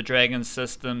exposed to the Dragons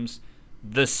systems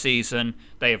this season.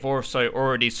 They have also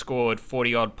already scored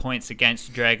 40 odd points against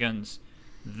the Dragons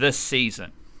this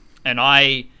season. And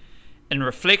in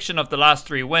reflection of the last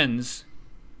 3 wins,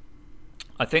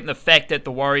 I think the fact that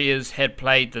the Warriors had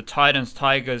played the Titans,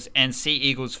 Tigers, and Sea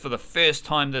Eagles for the first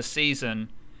time this season,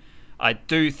 I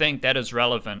do think that is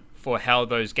relevant for how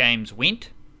those games went.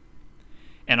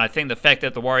 And I think the fact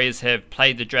that the Warriors have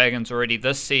played the Dragons already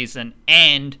this season,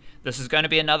 and this is going to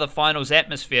be another finals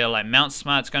atmosphere, like Mount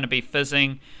Smart's going to be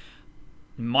fizzing,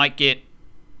 might get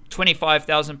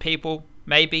 25,000 people,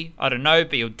 maybe, I don't know,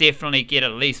 but you'll definitely get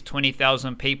at least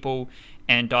 20,000 people.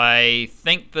 And I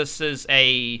think this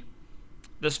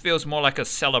feels more like a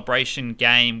celebration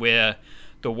game where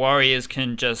the Warriors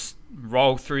can just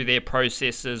roll through their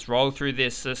processes, roll through their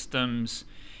systems,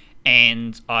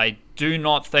 and I do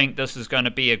not think this is going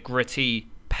to be a gritty,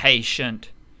 patient,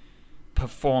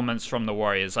 performance from the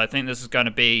Warriors. I think this is going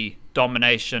to be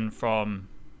domination from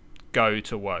go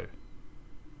to woe.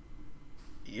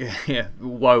 Yeah,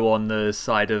 woe on the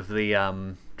side of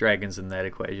the Dragons in that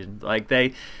equation. Like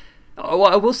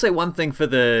I will say one thing for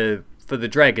the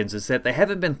Dragons is that they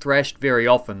haven't been thrashed very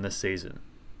often this season.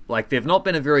 Like they've not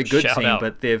been a very good Shout team, out.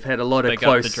 but they've had a lot of Big up the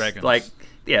close, Dragons.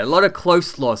 a lot of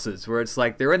close losses where it's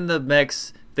like they're in the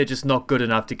mix, they're just not good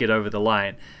enough to get over the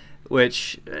line,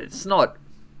 which it's not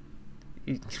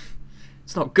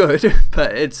good,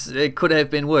 but it could have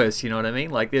been worse. You know what I mean?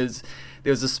 Like there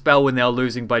was a spell when they were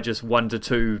losing by just 1 to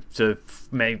 2 to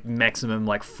maximum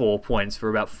like 4 points for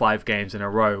about 5 games in a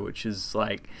row, which is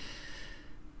like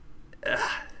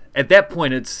at that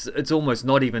point it's almost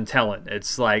not even talent.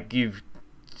 It's like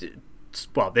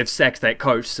they've sacked that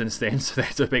coach since then, so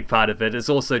that's a big part of it. It's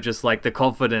also just like the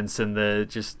confidence and the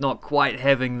just not quite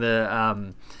having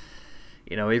the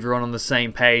everyone on the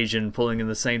same page and pulling in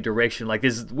the same direction. Like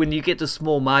when you get to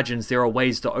small margins, there are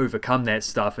ways to overcome that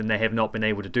stuff, and they have not been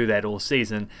able to do that all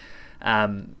season.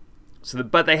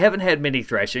 But they haven't had many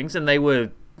thrashings, and they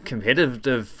were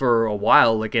competitive for a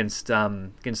while against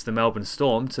the Melbourne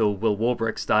Storm till Will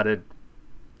Warbrick started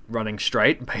running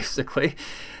straight, basically.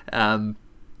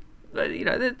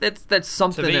 That's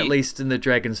something at least in the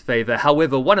Dragons' favour.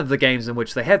 However, one of the games in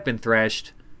which they have been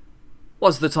thrashed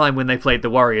was the time when they played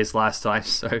the Warriors last time,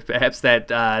 so perhaps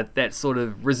that sort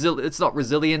of it's not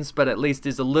resilience, but at least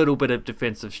there's a little bit of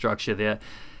defensive structure there.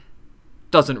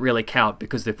 Doesn't really count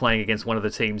because they're playing against one of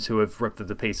the teams who have ripped them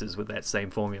to pieces with that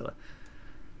same formula.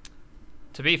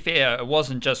 To be fair, it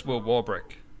wasn't just Will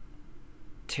Warbrick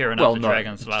tearing up the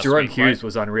Dragons last Jerome week. Hughes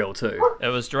was unreal too. It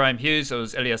was Jerome Hughes, it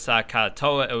was Ilyasar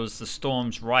Katoa, it was the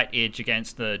Storm's right edge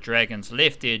against the Dragons'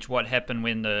 left edge. What happened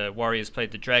when the Warriors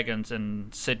played the Dragons in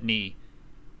Sydney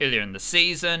earlier in the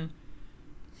season?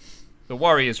 The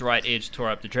Warriors' right edge tore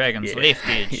up the Dragons' left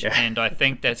edge, and I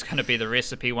think that's going to be the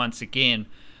recipe once again.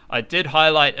 I did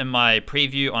highlight in my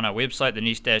preview on our website,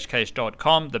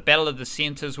 theniche-case.com, the Battle of the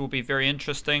Centres will be very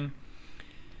interesting,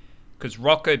 because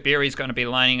Rocco Berry's going to be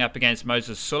lining up against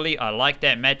Moses Sully. I like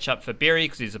that matchup for Berry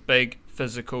because he's a big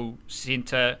physical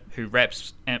centre who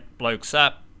wraps blokes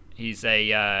up. He's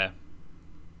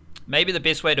maybe the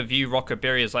best way to view Rocco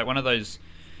Berry is like one of those,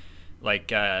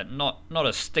 like not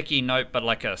a sticky note, but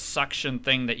like a suction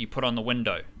thing that you put on the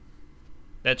window.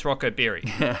 That's Rocco Berry.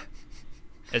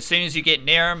 As soon as you get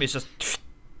near him, he's just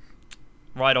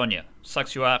right on you,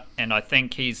 sucks you up, and I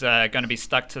think he's going to be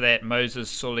stuck to that Moses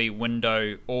Sully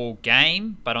window all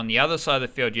game. But on the other side of the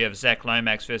field, you have Zach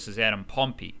Lomax versus Adam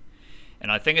Pompey,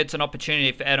 and I think it's an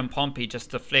opportunity for Adam Pompey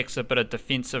just to flex a bit of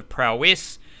defensive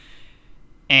prowess,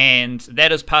 and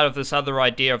that is part of this other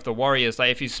idea of the Warriors.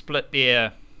 Like if you split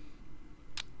the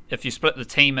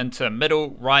team into middle,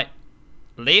 right,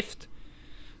 left,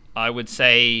 I would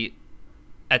say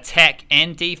attack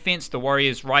and defense, the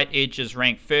Warriors' right edge is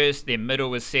ranked first, their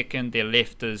middle is second, their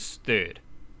left is third.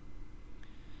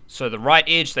 So the right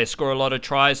edge, they score a lot of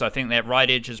tries. I think that right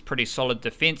edge is pretty solid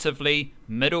defensively.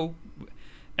 Middle,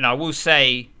 and I will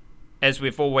say, as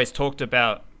we've always talked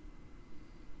about,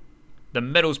 the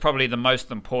middle's probably the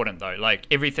most important though. Like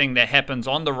everything that happens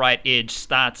on the right edge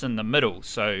starts in the middle.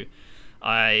 So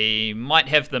I might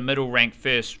have the middle ranked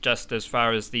first just as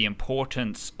far as the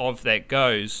importance of that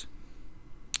goes.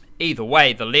 Either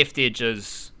way, the left edge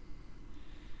is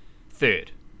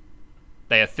third.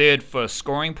 They are third for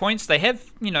scoring points. They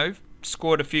have,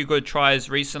 scored a few good tries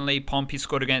recently. Pompey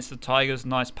scored against the Tigers.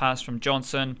 Nice pass from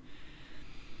Johnson.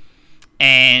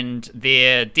 And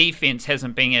their defense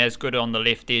hasn't been as good on the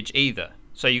left edge either.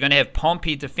 So you're going to have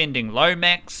Pompey defending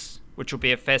Lomax, which will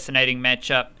be a fascinating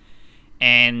matchup.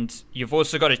 And you've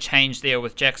also got a change there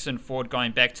with Jackson Ford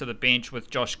going back to the bench with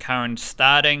Josh Curran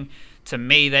starting. To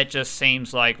me, that just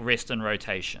seems like rest and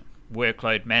rotation,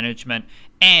 workload management,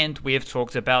 and we have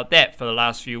talked about that for the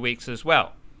last few weeks as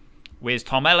well. Where's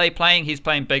Tom Alley playing? He's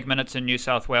playing big minutes in New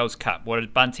South Wales Cup. What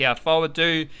did Bunty Afoa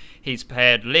do? He's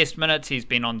had less minutes, he's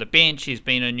been on the bench, he's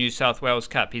been in New South Wales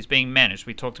Cup, he's being managed.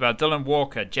 We talked about Dylan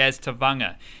Walker, Jazz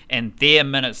Tavanga, and their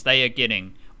minutes they are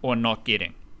getting or not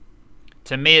getting.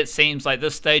 To me, it seems like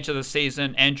this stage of the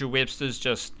season, Andrew Webster's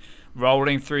just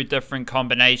rolling through different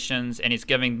combinations and he's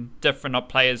giving different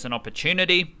players an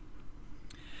opportunity.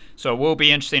 So it will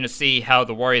be interesting to see how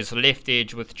the Warriors left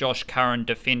edge with Josh Curran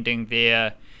defending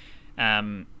their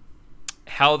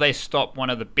how they stop one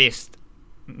of the best,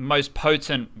 most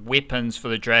potent weapons for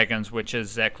the Dragons, which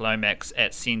is Zach Lomax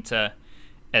at centre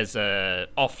as a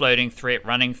offloading threat,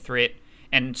 running threat.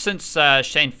 And since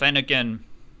Shane Flanagan,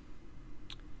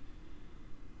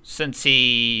 since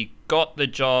he got the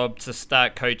job to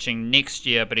start coaching next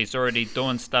year, but he's already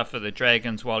doing stuff for the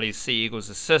Dragons while he's Sea Eagles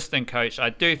assistant coach. I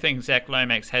do think Zach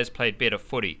Lomax has played better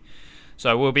footy.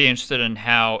 So we'll be interested in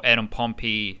how Adam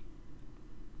Pompey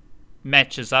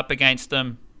matches up against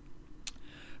him.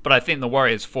 But I think the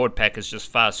Warriors' forward pack is just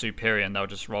far superior, and they'll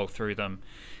just roll through them,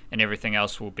 and everything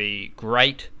else will be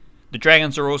great. The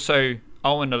Dragons are also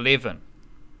 0-11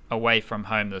 away from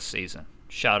home this season.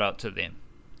 Shout out to them,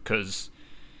 because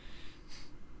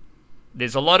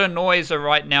there's a lot of noise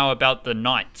right now about the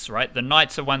Knights, right? The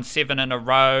Knights have won 7 in a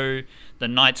row. The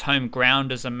Knights' home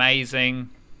ground is amazing.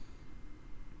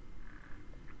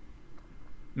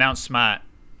 Mount Smart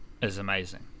is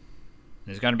amazing.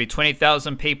 There's going to be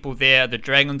 20,000 people there. The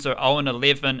Dragons are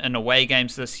 0-11 in away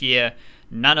games this year.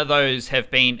 None of those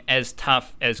have been as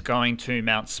tough as going to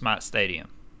Mount Smart Stadium,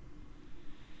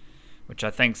 which I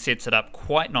think sets it up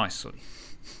quite nicely.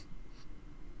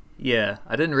 Yeah,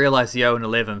 I didn't realise the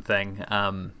 0-11 thing.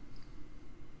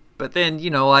 But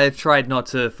then, I've tried not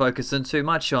to focus in too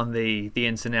much on the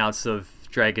ins and outs of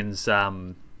Dragons'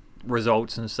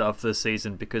 results and stuff this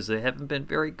season because they haven't been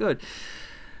very good.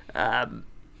 So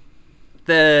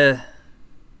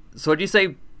what do you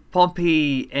say?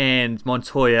 Pompey and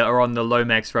Montoya are on the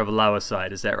Lomax Ravalawa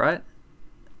side, is that right?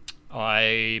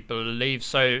 I believe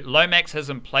so. Lomax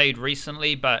hasn't played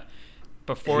recently, but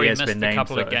before he missed a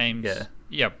couple of games.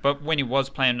 Yeah, but when he was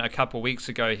playing a couple of weeks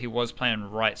ago, he was playing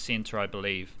right centre, I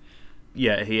believe.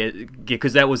 Yeah,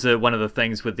 because that was one of the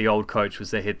things with the old coach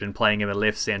was they had been playing him at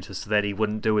left centre so that he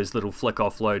wouldn't do his little flick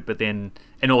offload,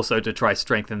 and also to try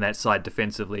strengthen that side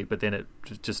defensively, but then it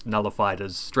just nullified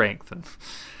his strength and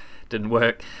didn't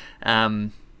work.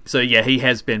 So yeah, he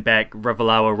has been back.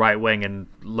 Ravalawa right wing and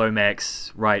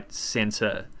Lomax right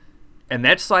centre, and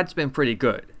that side's been pretty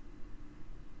good.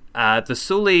 The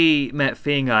Sully Matt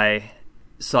Feagai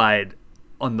side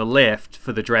on the left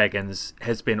for the Dragons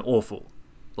has been awful.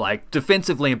 Like,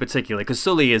 defensively in particular, because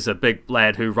Sully is a big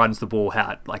lad who runs the ball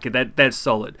hard. Like, that's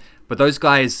solid. But those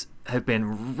guys have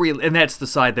been real, and that's the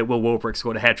side that Will Warbrick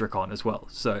scored a hat-trick on as well.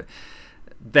 So,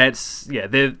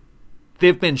 they've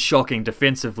been shocking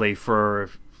defensively for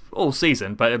all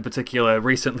season, but in particular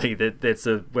recently, that's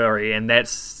a worry. And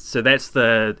that's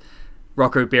the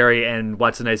Rocco Berry and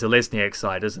Watene-Zelezniak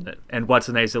side, isn't it? And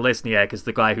Watene-Zelezniak is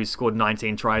the guy who scored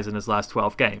 19 tries in his last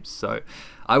 12 games. So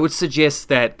I would suggest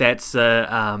that's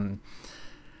a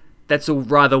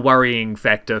rather worrying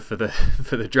factor for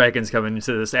the Dragons coming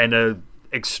into this, and a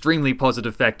extremely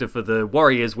positive factor for the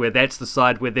Warriors, where that's the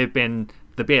side where they've been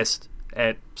the best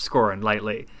at scoring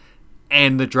lately.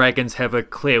 And the Dragons have a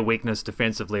clear weakness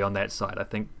defensively on that side. I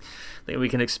think we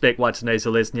can expect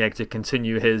Watene-Zelezniak to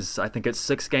continue his, I think it's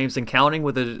 6 games and counting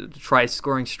with a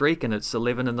try-scoring streak, and it's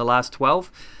 11 in the last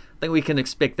 12. I think we can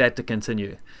expect that to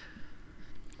continue.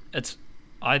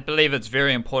 I believe it's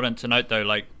very important to note, though,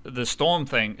 like, the Storm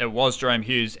thing, it was Jerome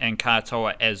Hughes and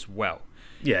Katoa as well.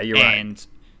 Yeah, you're right. And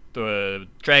the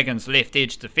Dragons' left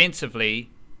edge defensively,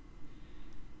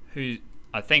 who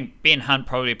I think Ben Hunt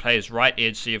probably plays right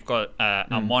edge, so you've got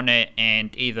Amone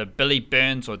and either Billy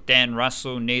Burns or Dan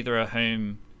Russell, neither of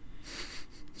whom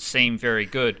seem very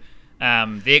good.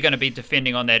 They're going to be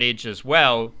defending on that edge as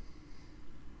well.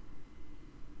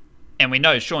 And we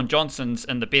know Sean Johnson's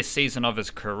in the best season of his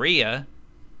career,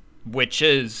 which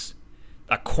is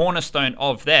a cornerstone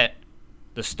of that.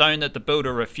 The stone that the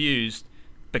builder refused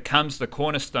becomes the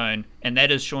cornerstone, and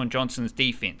that is Sean Johnson's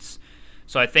defense.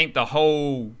 So I think the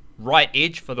whole right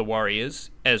edge for the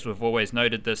Warriors, as we've always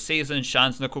noted this season,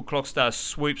 Shans Nickel-Clockstar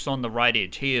swoops on the right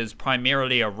edge. He is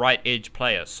primarily a right edge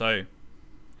player, so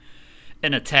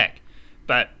in attack.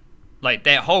 But like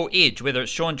that whole edge, whether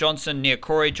it's Sean Johnson,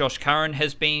 Niokore, Josh Curran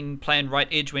has been playing right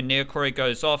edge when Niokore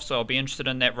goes off, so I'll be interested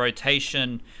in that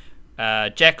rotation.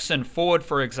 Jackson Ford,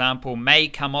 for example, may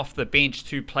come off the bench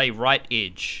to play right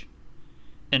edge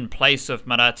in place of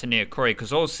Marata Niokore,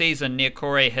 because all season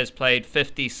Niokore has played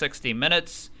 50, 60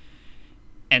 minutes,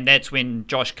 and that's when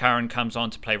Josh Curran comes on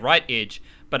to play right edge.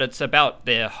 But it's about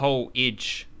their whole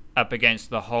edge up against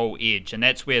the whole edge, and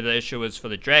that's where the issue is for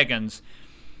the Dragons,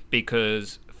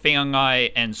 because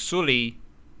Feagai and Sully,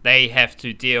 they have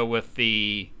to deal with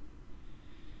the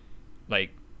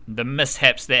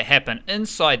mishaps that happen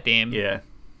inside them. Yeah.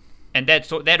 And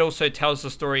that also tells the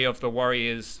story of the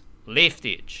Warriors' left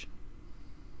edge,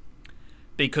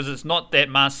 because it's not that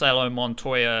Marcelo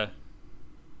Montoya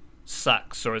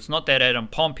sucks, or it's not that Adam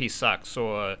Pompey sucks,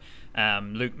 or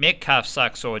Luke Metcalf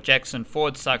sucks, or Jackson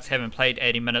Ford sucks, haven't played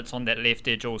 80 minutes on that left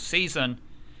edge all season.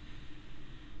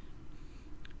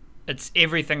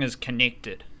 Everything is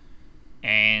connected.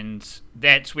 And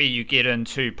that's where you get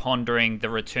into pondering the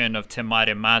return of Te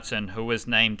Maire Martin, who was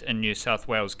named in New South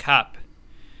Wales Cup.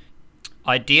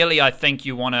 Ideally, I think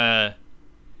you want to...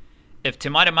 If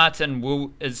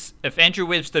Andrew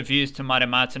Webster views Te Maire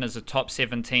Martin as a top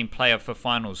 17 player for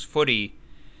finals footy,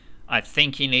 I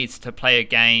think he needs to play a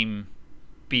game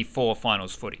before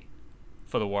finals footy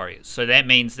for the Warriors. So that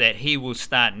means that he will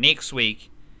start next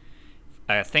week.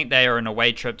 I think they are an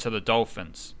away trip to the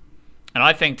Dolphins. And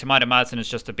I think Te Maire Martin is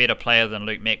just a better player than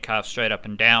Luke Metcalf straight up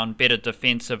and down. Better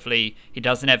defensively. He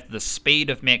doesn't have the speed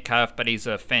of Metcalf, but he's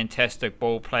a fantastic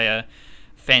ball player.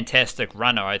 Fantastic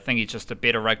runner. I think he's just a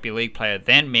better rugby league player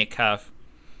than Metcalf.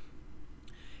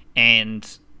 And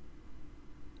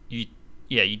you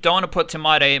don't want to put Te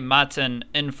Maire Martin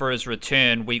in for his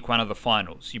return week 1 of the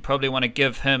finals. You probably want to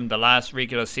give him the last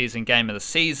regular season game of the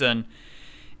season.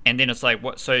 And then it's like,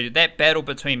 what? So that battle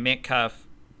between Metcalf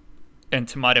and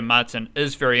Te Maire Martin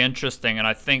is very interesting, and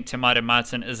I think Te Maire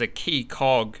Martin is a key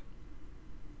cog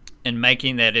in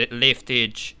making that left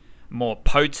edge more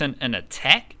potent in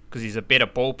attack, because he's a better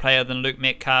ball player than Luke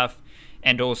Metcalf,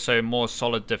 and also more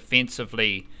solid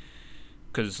defensively,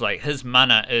 because like his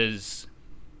mana is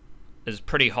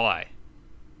pretty high.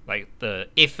 Like the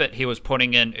effort he was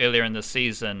putting in earlier in the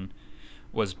season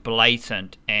was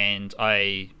blatant, and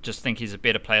I just think he's a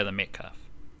better player than Metcalf.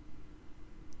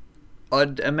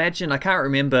 I'd imagine, I can't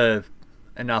remember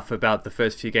enough about the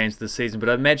first few games of the season, but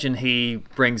I imagine he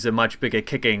brings a much bigger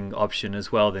kicking option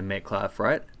as well than Metcalf,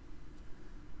 right?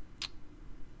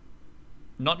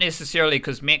 Not necessarily,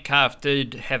 because Metcalf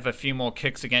did have a few more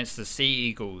kicks against the Sea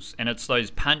Eagles, and it's those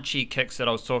punchy kicks that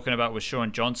I was talking about with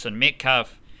Shaun Johnson.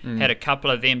 Metcalf had a couple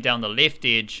of them down the left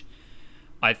edge.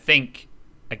 I think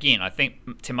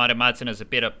Te Maire Martin is a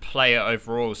better player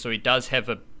overall, so he does have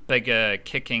a bigger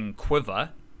kicking quiver,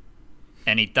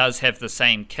 and he does have the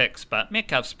same kicks, but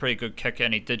Metcalf's a pretty good kicker,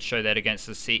 and he did show that against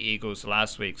the Sea Eagles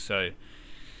last week. So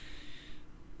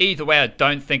either way, I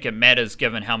don't think it matters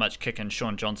given how much kicking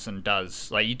Shaun Johnson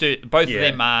does. Like, you do, both of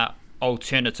them are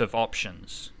alternative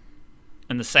options.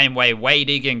 In the same way, Wade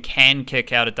Egan can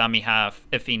kick out a dummy half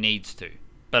if he needs to,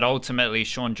 but ultimately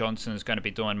Shaun Johnson is going to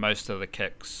be doing most of the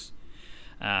kicks.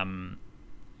 And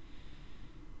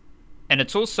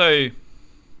it's also,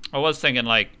 I was thinking,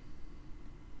 like,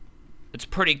 it's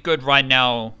pretty good right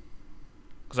now,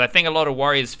 because I think a lot of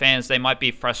Warriors fans, they might be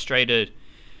frustrated.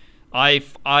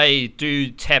 I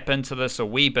do tap into this a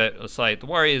wee bit. It's like the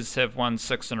Warriors have won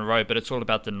 6 in a row, but it's all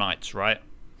about the Knights, right?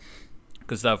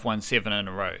 Because they've won 7 in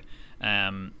a row.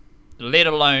 Let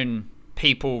alone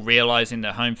people realizing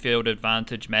that home field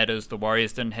advantage matters. The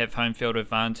Warriors didn't have home field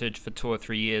advantage for 2 or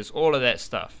 3 years. All of that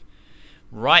stuff.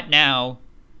 Right now,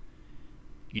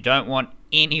 you don't want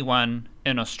anyone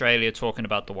in Australia talking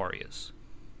about the Warriors.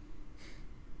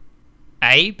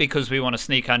 Because we want to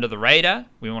sneak under the radar,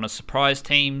 we want to surprise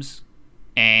teams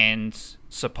and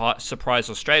surprise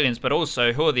Australians, but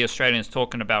also, who are the Australians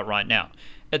talking about right now?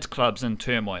 It's clubs in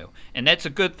turmoil. And that's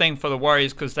a good thing for the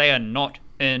Warriors, because they are not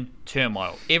in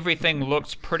turmoil. Everything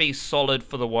looks pretty solid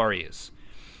for the Warriors.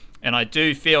 And I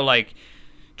do feel like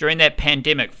during that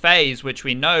pandemic phase, which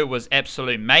we know was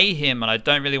absolute mayhem, and I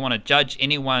don't really want to judge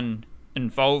anyone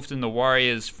involved in the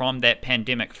Warriors from that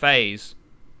pandemic phase,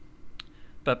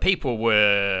 but people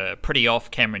were pretty off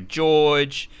Cameron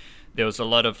George. There was a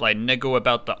lot of like niggle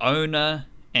about the owner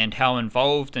and how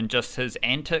involved in just his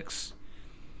antics.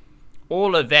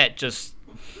 All of that just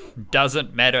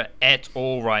doesn't matter at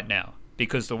all right now,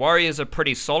 because the Warriors are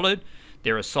pretty solid.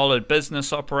 They're a solid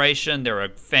business operation. They're a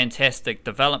fantastic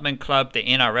development club. The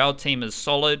NRL team is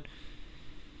solid.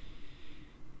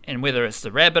 And whether it's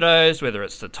the Rabbitohs, whether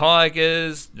it's the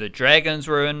Tigers, the Dragons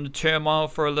were in turmoil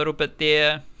for a little bit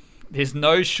there. There's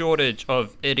no shortage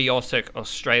of idiotic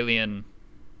Australian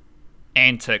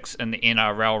antics in the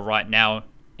NRL right now,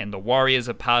 and the Warriors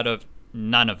are part of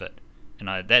none of it.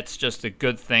 And that's just a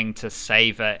good thing to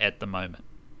savour at the moment.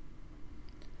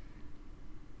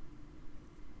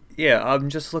 Yeah, I'm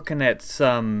just looking at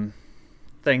some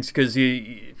things, because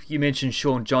you mentioned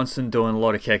Shaun Johnson doing a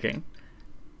lot of kicking.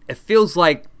 It feels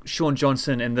like Shaun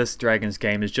Johnson in this Dragons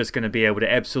game is just going to be able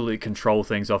to absolutely control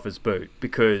things off his boot,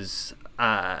 because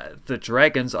the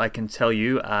Dragons, I can tell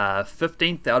you, are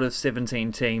 15th out of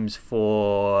 17 teams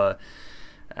for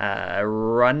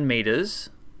run meters,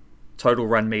 total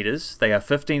run meters. They are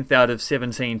 15th out of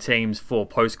 17 teams for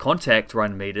post-contact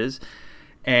run meters,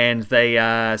 and they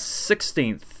are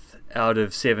 16th out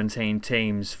of 17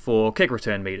 teams for kick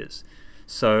return meters.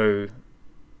 So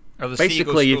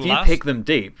basically, if you pick them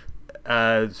deep,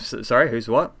 sorry, who's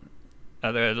what?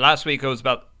 Last week it was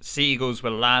about Sea Eagles were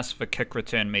last for kick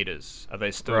return meters. Are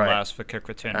they still last for kick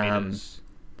return meters?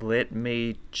 Let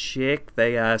me check.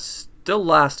 They are still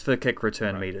last for kick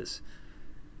return meters.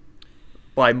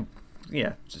 By,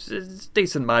 yeah, it's a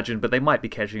decent margin, but they might be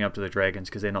catching up to the Dragons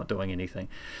because they're not doing anything.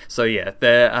 So yeah,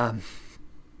 they're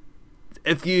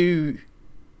if you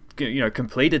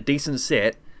complete a decent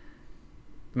set,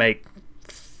 make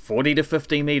 40 to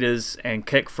 50 meters and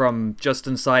kick from just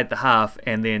inside the half,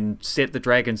 and then set the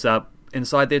Dragons up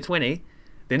inside their 20,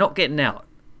 they're not getting out.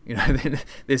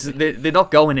 They're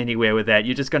not going anywhere with that.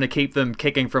 You're just going to keep them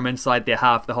kicking from inside their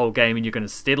half the whole game, and you're going to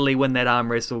steadily win that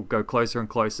arm wrestle, go closer and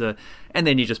closer, and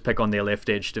then you just pick on their left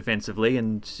edge defensively,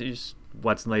 and just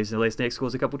Watson leaves unless next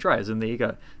scores a couple tries, and there you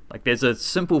go. Like, there's a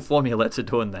simple formula to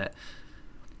doing that.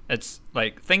 It's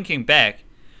like, thinking back,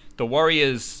 the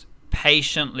Warriors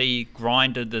patiently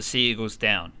grinded the Sea Eagles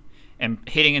down, and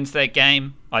heading into that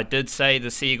game, I did say the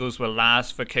Sea Eagles were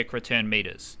last for kick return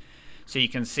meters. So you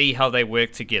can see how they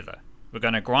work together. We're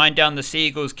going to grind down the Sea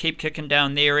Eagles, keep kicking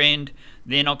down their end.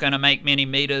 They're not going to make many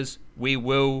meters. We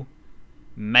will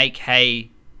make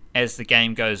hay as the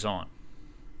game goes on.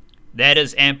 That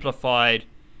is amplified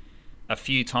a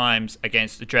few times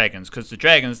against the Dragons, because the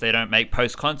Dragons, they don't make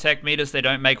post-contact meters, they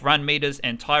don't make run meters,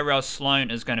 and Tyrell Sloan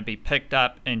is going to be picked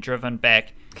up and driven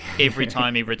back every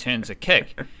time he returns a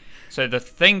kick. So the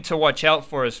thing to watch out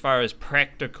for as far as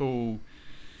practical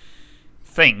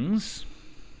things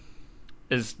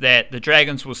is that the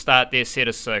Dragons will start their set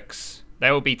of 6. They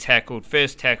will be tackled,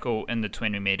 first tackle in the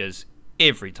 20 meters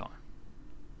every time.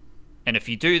 And if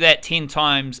you do that 10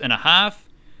 times in a half,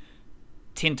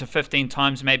 10 to 15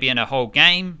 times maybe in a whole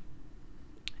game,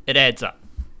 it adds up.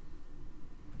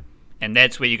 And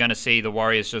that's where you're going to see the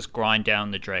Warriors just grind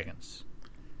down the Dragons.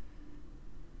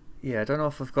 Yeah, I don't know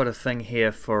if I've got a thing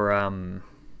here for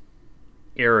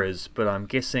errors, but I'm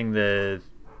guessing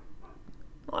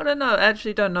I don't know. I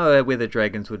actually don't know where the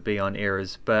Dragons would be on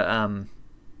errors, but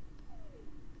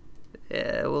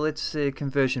yeah. Well, it's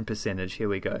conversion percentage. Here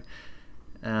we go.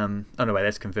 Oh no, wait,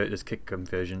 that's kick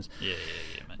conversions. Yeah,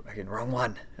 mate. Fucking wrong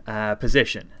one.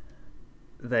 Possession.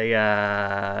 They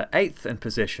are 8th in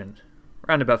possession.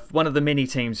 Around about one of the many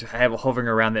teams hovering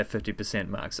around that 50%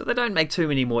 mark. So they don't make too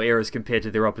many more errors compared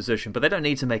to their opposition, but they don't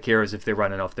need to make errors if they're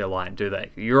running off their line, do they?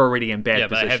 You're already in bad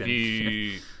position.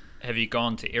 Yeah, but have you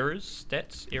gone to errors?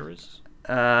 Stats? Errors?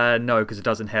 No, because it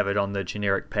doesn't have it on the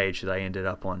generic page that I ended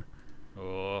up on.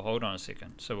 Oh, hold on a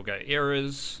second. So we'll go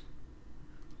errors.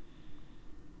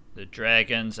 The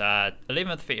Dragons are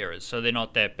 11th for errors, so they're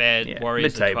not that bad. Yeah,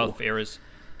 Warriors are mid-table. 12th for errors.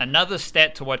 Another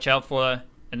stat to watch out for,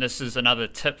 and this is another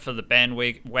tip for the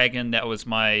bandwagon. That was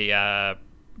my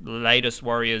latest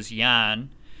Warriors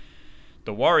yarn.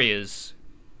 The Warriors,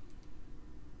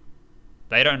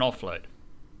 they don't offload.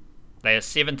 They are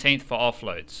 17th for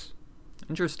offloads.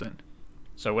 Interesting.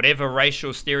 So whatever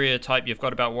racial stereotype you've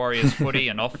got about Warriors footy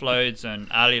and offloads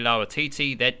and Ali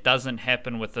Lauatiti, that doesn't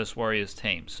happen with this Warriors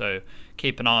team. So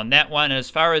keep an eye on that one.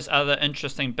 As far as other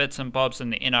interesting bits and bobs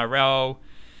in the NRL,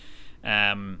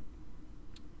 can't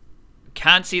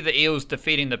see the Eels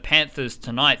defeating the Panthers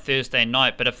tonight, Thursday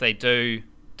night, but if they do,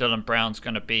 Dylan Brown's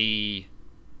going to be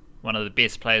one of the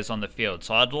best players on the field.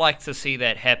 So I'd like to see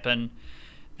that happen.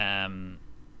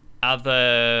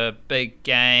 Other big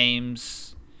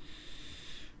games,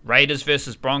 Raiders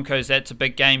versus Broncos, that's a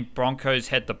big game. Broncos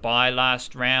had the bye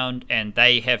last round, and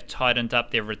they have tightened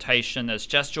up their rotation. There's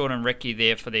just Jordan Ricky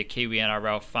there for their Kiwi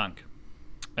NRL funk.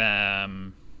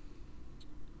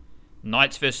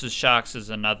 Knights versus Sharks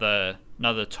is another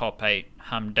top 8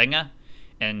 humdinger,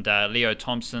 and Leo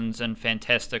Thompson's in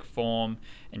fantastic form.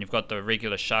 And you've got the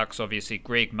regular Sharks, obviously.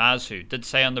 Greg Mazu did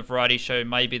say on the Variety Show,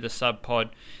 maybe the sub-pod,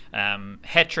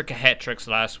 hat-trick of hat-tricks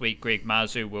last week. Greg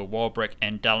Mazu, Will Warbrick,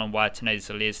 and Dallin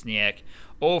Waitene-Zelezniak,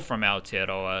 all from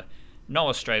Aotearoa. No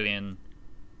Australian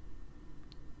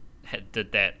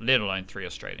did that, let alone 3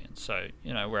 Australians. So,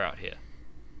 we're out here.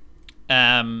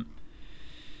 I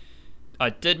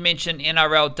did mention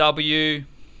NRLW.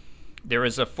 There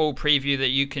is a full preview that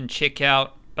you can check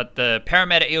out. But the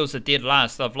Parramatta Eels are dead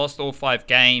last. They've lost all 5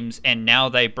 games, and now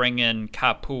they bring in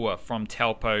Kapua from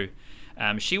Taupo.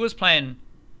 She was playing...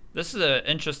 This is an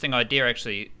interesting idea,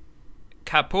 actually.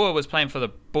 Kapua was playing for the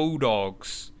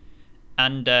Bulldogs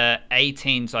under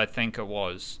 18s, I think it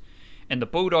was. And the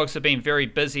Bulldogs have been very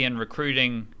busy in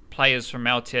recruiting players from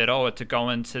Aotearoa to go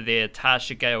into their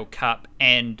Tasha Gale Cup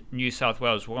and New South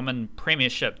Wales Women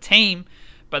Premiership team,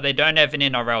 but they don't have an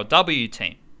NRLW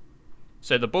team.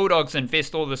 So the Bulldogs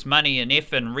invest all this money and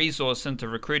effort and resource into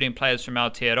recruiting players from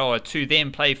Aotearoa to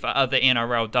then play for other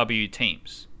NRLW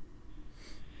teams.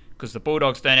 Because the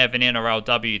Bulldogs don't have an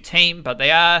NRLW team, but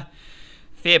they are,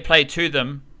 fair play to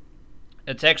them.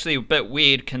 It's actually a bit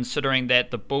weird considering that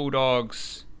the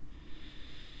Bulldogs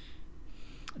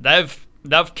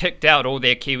they've kicked out all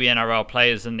their Kiwi NRL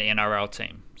players in the NRL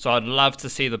team. So I'd love to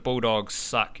see the Bulldogs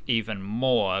suck even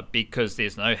more, because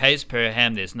there's no Hayes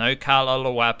Perham, there's no Karl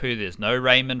Oluwapu, there's no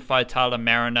Raymond Faitala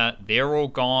Mariner. They're all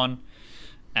gone,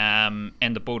 and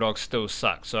the Bulldogs still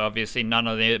suck. So obviously none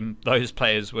of those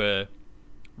players were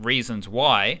reasons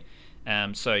why.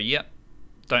 So yep,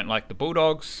 don't like the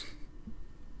Bulldogs.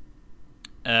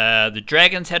 The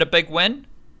Dragons had a big win,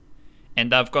 and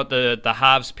they've got the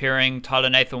halves pairing, Tyler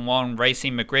Nathan Wong,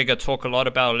 Racing McGregor. Talk a lot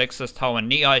about Alexis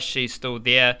Tawani'i. She's still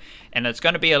there. And it's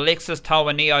going to be Alexis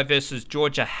Tawani'i versus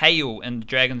Georgia Hale in the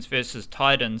Dragons versus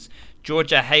Titans.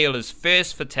 Georgia Hale is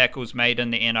first for tackles made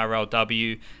in the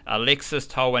NRLW. Alexis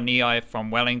Tawani'i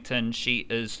from Wellington, she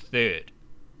is third.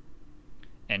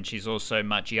 And she's also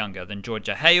much younger than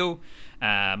Georgia Hale.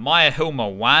 Maya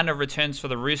Hilmawana returns for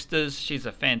the Roosters. She's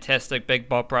a fantastic big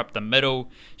bopper up the middle.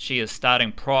 She is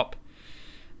starting prop.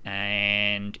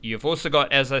 And you've also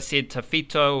got, as I said,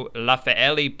 Tafito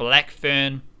Lafa'ali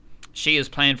Blackfern. She is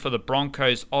playing for the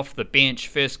Broncos off the bench.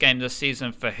 First game this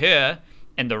season for her.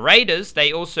 And the Raiders,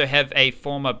 they also have a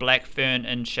former Blackfern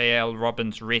in Shael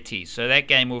Robbins-Retty. So that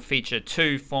game will feature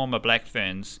two former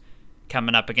Blackferns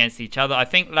coming up against each other. I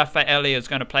think Lafa'ali is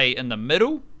going to play in the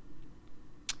middle.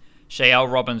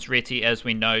 Shael Robbins-Retty, as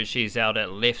we know, she's out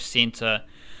at left centre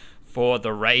for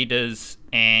the Raiders.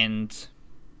 And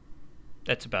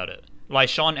that's about it.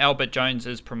 Lyshawn Albert-Jones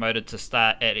is promoted to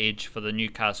start at edge for the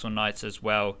Newcastle Knights as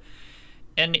well.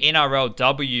 In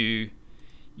NRLW,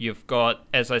 you've got,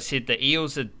 as I said, the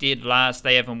Eels are dead last.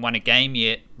 They haven't won a game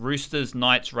yet. Roosters,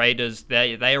 Knights, Raiders,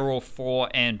 they are all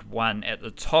 4-1 at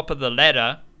the top of the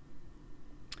ladder.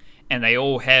 And they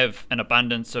all have an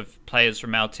abundance of players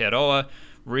from Aotearoa.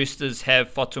 Roosters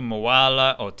have Fotu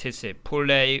Moala, Otese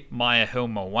Pule, Maya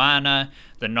Hilmawana.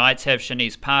 The Knights have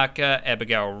Shanice Parker,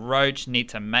 Abigail Roach,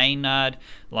 Nita Maynard,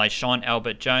 Lyshawn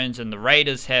Albert-Jones. And the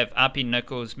Raiders have Api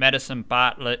Nichols, Madison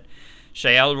Bartlett,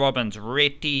 Shael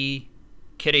Robbins-Retty,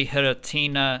 Kiri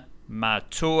Hiratina,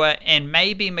 Matua, and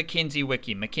maybe Mackenzie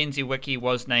Wiki. Mackenzie Wiki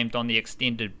was named on the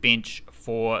extended bench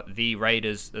for the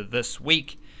Raiders this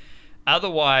week.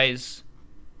 Otherwise,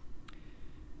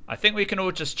 I think we can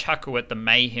all just chuckle at the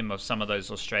mayhem of some of those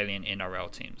Australian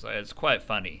NRL teams. Like, it's quite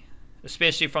funny,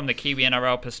 especially from the Kiwi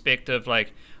NRL perspective.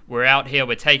 Like, we're out here,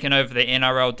 we're taking over the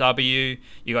NRLW.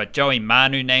 You got Joey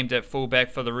Manu named at fullback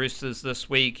for the Roosters this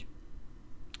week.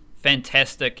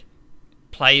 Fantastic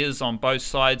players on both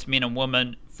sides, men and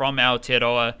women from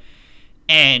Aotearoa,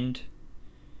 and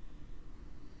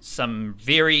some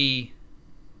very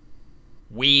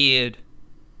weird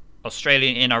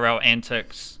Australian NRL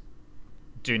antics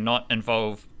do not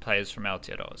involve players from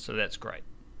Aotearoa, so that's great.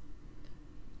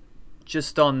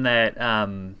 Just on that,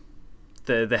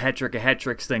 the hat-trick of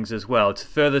hat-tricks things as well,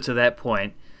 further to that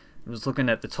point, I was looking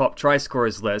at the top try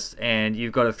scorers list, and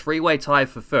you've got a three-way tie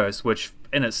for first, which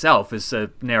in itself is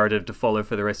a narrative to follow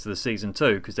for the rest of the season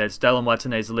too, because that's Dallin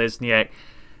Watene-Zelezniak,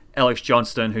 Alex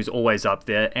Johnston, who's always up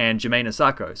there, and Jermaine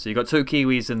Asako. So you've got two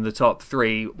Kiwis in the top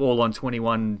three, all on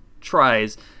 21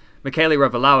 tries. Michaeli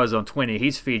Ravalawa is on 20,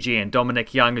 he's Fijian.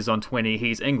 Dominic Young is on 20,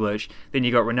 he's English. Then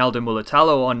you got Ronaldo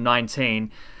Mulatalo on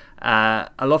 19.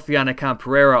 Alofiana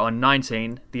Khan-Pereira on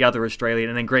 19, the other Australian.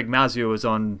 And then Greg Marzio is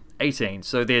on 18.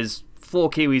 So there's 4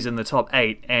 Kiwis in the top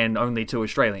 8 and only 2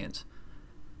 Australians.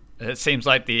 It seems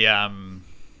like the...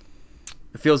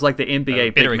 It feels like the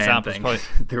NBA big man thing. Probably,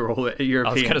 they're all Europeans.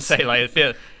 I was going to say,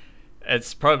 like,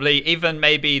 it's probably even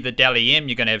maybe the Dally M.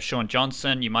 You're going to have Sean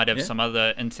Johnson. You might have some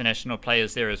other international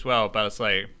players there as well. But it's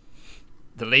like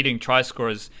the leading try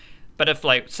scorers. But if,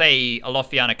 like, say,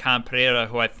 Alofiana Khan-Pereira,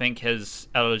 who I think is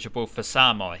eligible for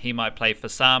Samoa, he might play for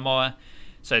Samoa.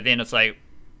 So then it's like,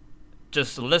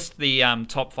 just list the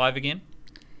top 5 again.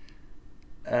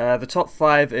 The top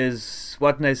 5 is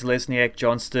Watene-Zelezniak,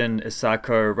 Johnston,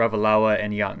 Isako, Ravalawa,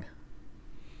 and Young.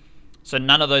 So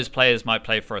none of those players might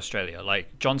play for Australia.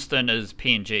 Like, Johnston is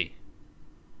PNG.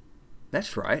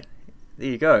 That's right. There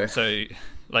you go. So,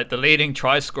 like, the leading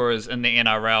try scorers in the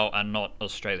NRL are not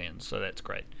Australians. So that's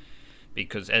great.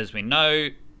 Because, as we know,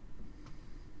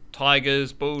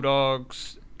 Tigers,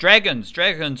 Bulldogs, Dragons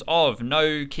of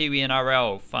no Kiwi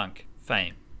NRL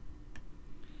fame.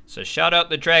 So shout out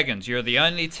the Dragons. You're the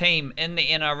only team in the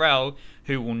NRL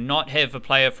who will not have a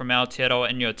player from Aotearoa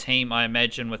in your team, I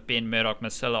imagine, with Ben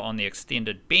Murdoch-Masila on the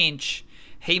extended bench.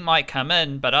 He might come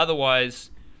in, but otherwise,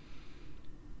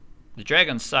 the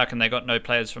Dragons suck and they got no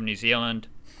players from New Zealand.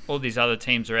 All these other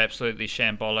teams are absolutely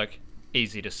shambolic.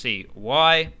 Easy to see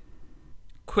why.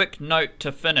 Quick note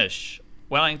to finish.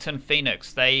 Wellington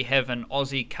Phoenix, they have an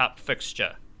Aussie Cup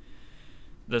fixture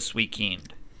this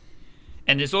weekend.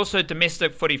 And there's also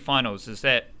domestic footy finals. Is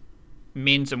that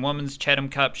men's and women's Chatham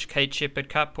Cup, Kate Shepherd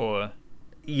Cup, or?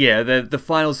 Yeah, the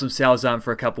finals themselves aren't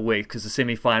for a couple of weeks because the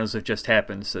semi-finals have just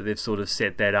happened, so they've sort of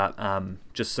set that up.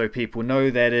 Just so people know,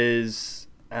 that is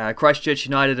Christchurch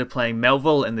United are playing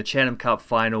Melville in the Chatham Cup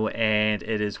final, and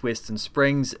it is Western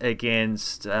Springs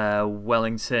against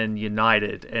Wellington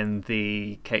United in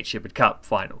the Kate Shepherd Cup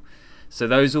final. So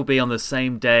those will be on the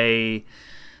same day,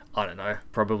 I don't know,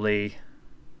 probably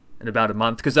in about a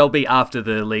month, because they'll be after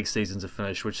the league seasons are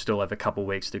finished, which still have a couple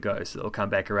weeks to go, so they'll come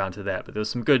back around to that. But there was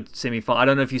some good semi-final. I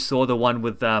don't know if you saw the one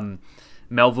with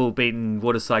Melville beating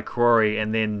Waterside Quarry,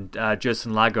 and then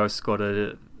Jerson Lagos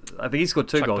I think he scored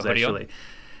two goals actually.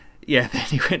 Yeah, then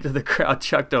he went to the crowd,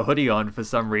 chucked a hoodie on for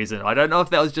some reason. I don't know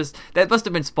if that must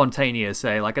have been spontaneous,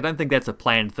 I don't think that's a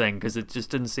planned thing, because it just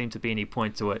didn't seem to be any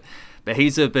point to it. But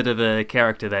he's a bit of a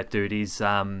character, that dude. He's,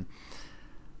 Christ,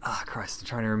 I'm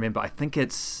trying to remember. I think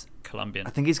it's Colombian.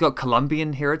 I think he's got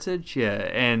Colombian heritage, yeah,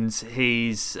 and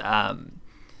he's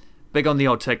big on the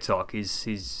old TikTok.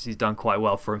 He's done quite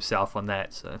well for himself on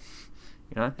that, so...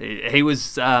 he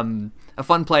was a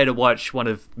fun player to watch, one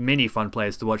of many fun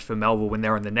players to watch for Melville when they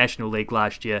were in the National League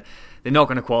last year. They're not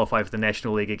going to qualify for the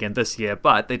National League again this year,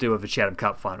 but they do have a Chatham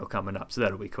Cup final coming up, so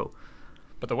that'll be cool.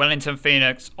 But the Wellington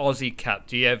Phoenix Aussie Cup,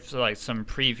 do you have some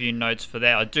preview notes for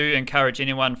that? I do encourage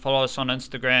anyone, follow us on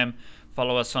Instagram,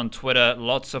 follow us on Twitter.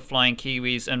 Lots of Flying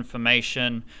Kiwis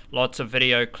information, lots of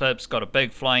video clips, got a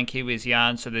big Flying Kiwis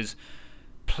yarn, so there's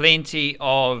plenty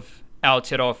of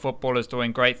Aotearoa footballers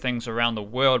doing great things around the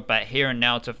world. But here and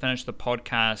now, to finish the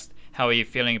podcast, how are you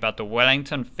feeling about the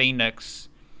Wellington Phoenix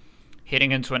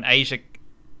heading into an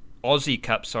Aussie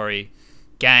Cup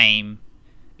game?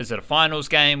 Is it a finals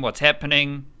game? What's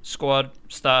happening? Squad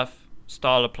stuff,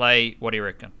 style of play, what do you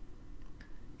reckon?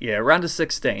 Yeah, round of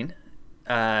 16,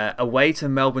 away to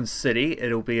Melbourne City.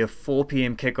 It'll be a 4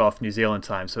 p.m. kickoff New Zealand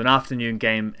time, so an afternoon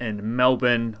game in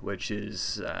Melbourne, which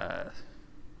is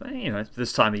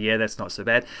this time of year, that's not so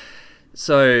bad.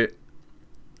 So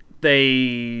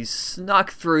they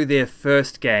snuck through their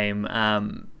first game.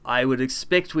 I would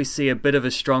expect we see a bit of a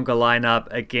stronger lineup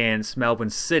against Melbourne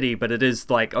City, but it is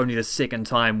only the second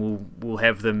time we'll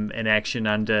have them in action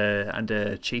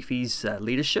under Chiefy's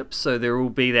leadership. So there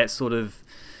will be that sort of...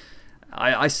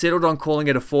 I settled on calling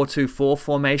it a 4-2-4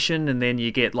 formation, and then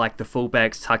you get the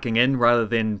fullbacks tucking in rather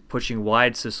than pushing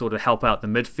wide to sort of help out the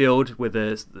midfield with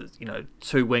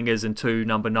two wingers and two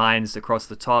number 9s across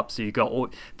the top. So you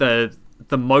got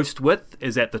the most width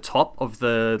is at the top of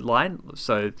the line.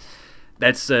 So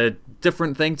that's a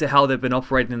different thing to how they've been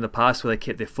operating in the past, where they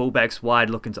kept their fullbacks wide,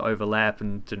 looking to overlap,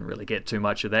 and didn't really get too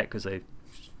much of that because they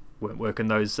weren't working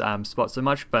those spots so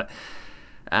much. But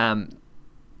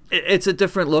it's a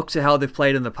different look to how they've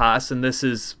played in the past, and this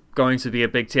is going to be a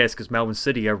big test because Melbourne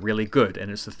City are really good,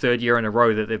 and it's the third year in a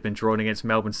row that they've been drawn against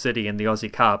Melbourne City in the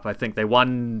Aussie Cup. I think they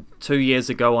won 2 years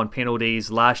ago on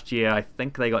penalties. Last year, I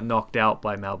think they got knocked out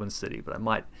by Melbourne City, but I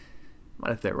might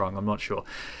have that wrong. I'm not sure.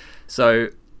 So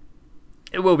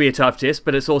it will be a tough test,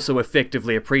 but it's also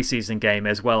effectively a preseason game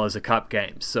as well as a cup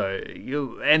game.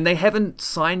 And they haven't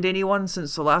signed anyone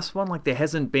since the last one. There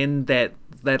hasn't been that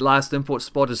last import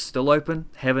spot is still open.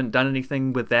 Haven't done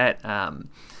anything with that.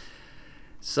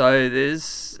 So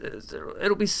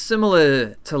it'll be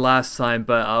similar to last time,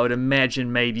 but I would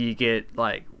imagine maybe you get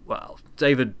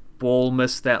David Ball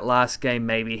missed that last game.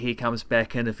 Maybe he comes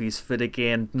back in if he's fit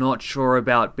again. Not sure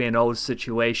about Ben Old's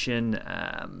situation.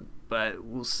 But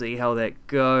we'll see how that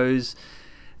goes.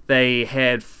 They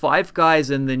had 5 guys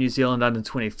in the New Zealand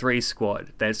Under-23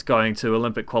 squad that's going to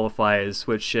Olympic qualifiers,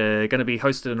 which are going to be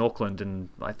hosted in Auckland, and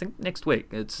I think next week.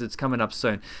 It's coming up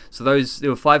soon. So there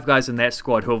were 5 guys in that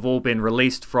squad who have all been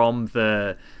released from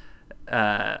the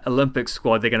Olympic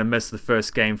squad. They're going to miss the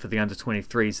first game for the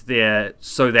Under-23s there,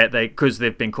 so that because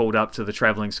they've been called up to the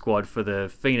travelling squad for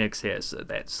the Phoenix here. So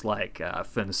that's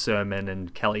Finn Sermon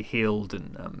and Kelly Heald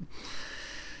and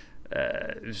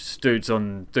dudes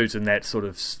in that sort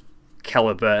of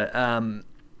caliber.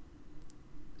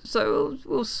 So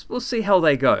we'll see how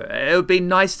they go. It would be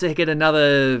nice to get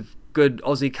another good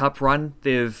Aussie Cup run.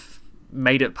 They've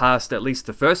made it past at least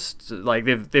the first.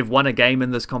 They've won a game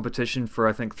in this competition for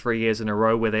I think 3 years in a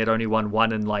row, where they had only won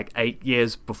one in 8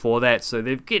 years before that. So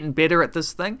they're getting better at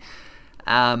this thing.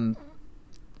 But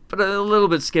a little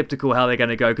bit skeptical how they're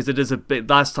going to go, because it is a bit.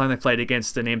 Last time they played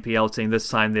against an NPL team, this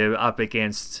time they're up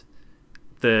against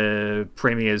the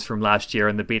premiers from last year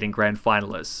and the beating grand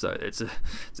finalists. So it's a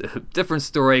different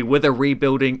story with a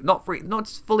rebuilding, not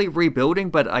fully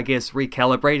rebuilding, but I guess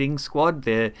recalibrating squad.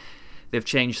 They've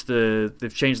changed the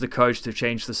coach, they've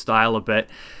changed the style a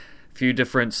bit, a few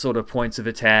different sort of points of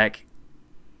attack.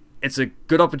 it's a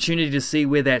good opportunity to see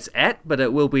where that's at, but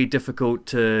it will be difficult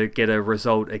to get a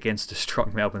result against a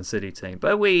strong Melbourne City team.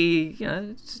 But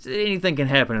anything can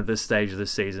happen at this stage of the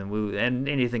season, and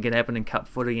anything can happen in cup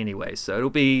footy anyway. So it'll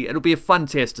be a fun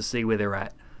test to see where they're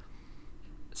at.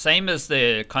 Same as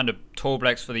the kind of Tall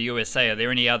Blacks for the USA, are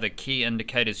there any other key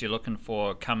indicators you're looking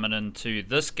for coming into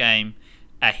this game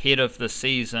ahead of the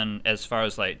season as far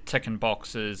as like ticking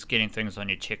boxes, getting things on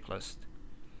your checklist?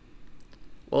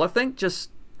 Well, I think just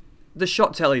the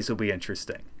shot tallies will be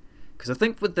interesting, because I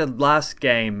think with the last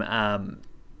game,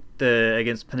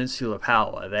 against Peninsula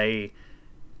Power,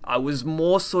 I was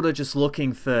more sort of just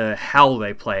looking for how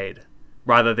they played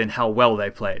rather than how well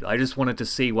they played. I just wanted to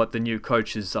see what the new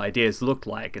coach's ideas looked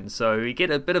like, and so you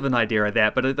get a bit of an idea of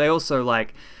that. But they also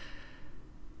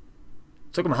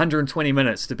took them 120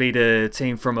 minutes to beat a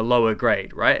team from a lower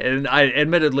grade, right? And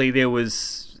admittedly, it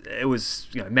was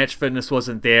match fitness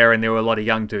wasn't there, and there were a lot of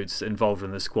young dudes involved in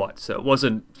the squad, so it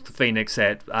wasn't Phoenix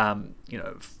at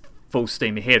full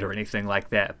steam ahead or anything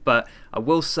like that. But I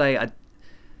will say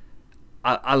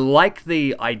I like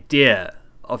the idea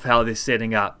of how they're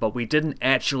setting up, but we didn't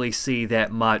actually see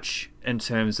that much in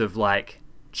terms of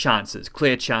chances,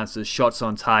 clear chances, shots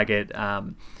on target.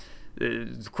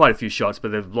 Quite a few shots,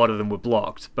 but a lot of them were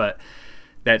blocked. But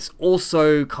that's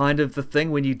also kind of the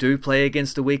thing when you do play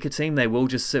against a weaker team. They will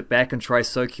just sit back and try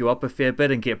soak you up a fair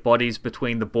bit and get bodies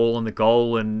between the ball and the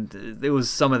goal, and there was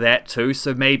some of that too.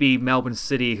 So maybe Melbourne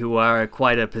City, who are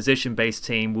quite a possession-based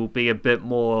team, will be a bit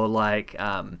more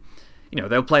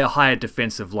they'll play a higher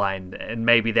defensive line, and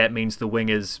maybe that means the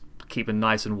wingers, keeping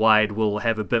nice and wide, will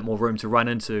have a bit more room to run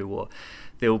into, or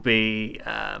there'll be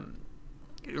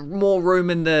more room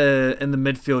in the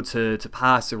midfield to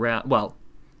pass around. Well,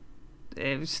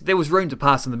 there was room to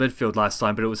pass in the midfield last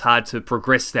time, but it was hard to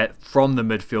progress that from the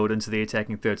midfield into the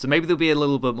attacking third. So maybe there'll be a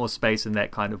little bit more space in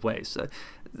that kind of way. So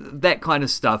that kind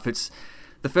of stuff.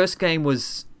 The first game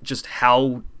was just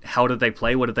how did they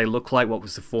play? What did they look like? What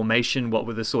was the formation? What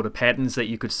were the sort of patterns that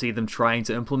you could see them trying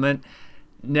to implement?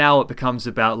 Now it becomes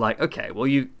about okay, well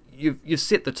you've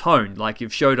set the tone.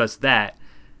 You've showed us that.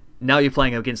 Now you're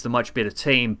playing against a much better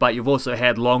team, but you've also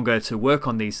had longer to work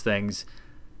on these things.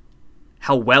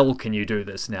 How well can you do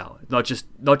this now? Not just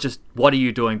what are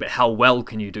you doing, but how well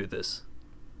can you do this?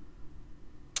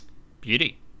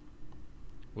 Beauty.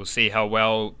 We'll see how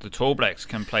well the Tall Blacks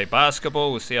can play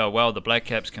basketball. We'll see how well the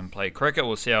Blackcaps can play cricket.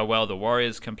 We'll see how well the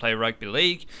Warriors can play rugby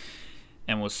league.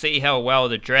 And we'll see how well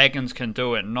the Dragons can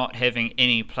do it not having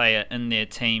any player in their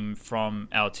team from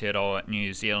Aotearoa,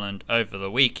 New Zealand over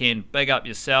the weekend. Big up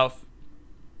yourself.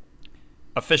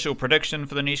 Official prediction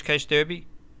for the Niche Case Derby?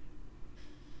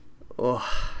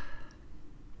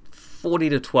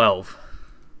 40-12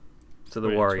 to the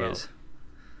Warriors.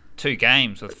 2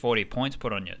 games with 40 points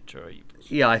put on you.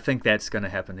 Yeah, I think that's going to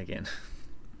happen again.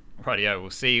 Rightio,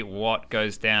 we'll see what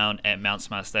goes down at Mount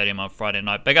Smart Stadium on Friday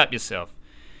night. Big up yourself.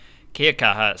 Kia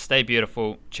kaha, stay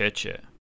beautiful, cheer cheer.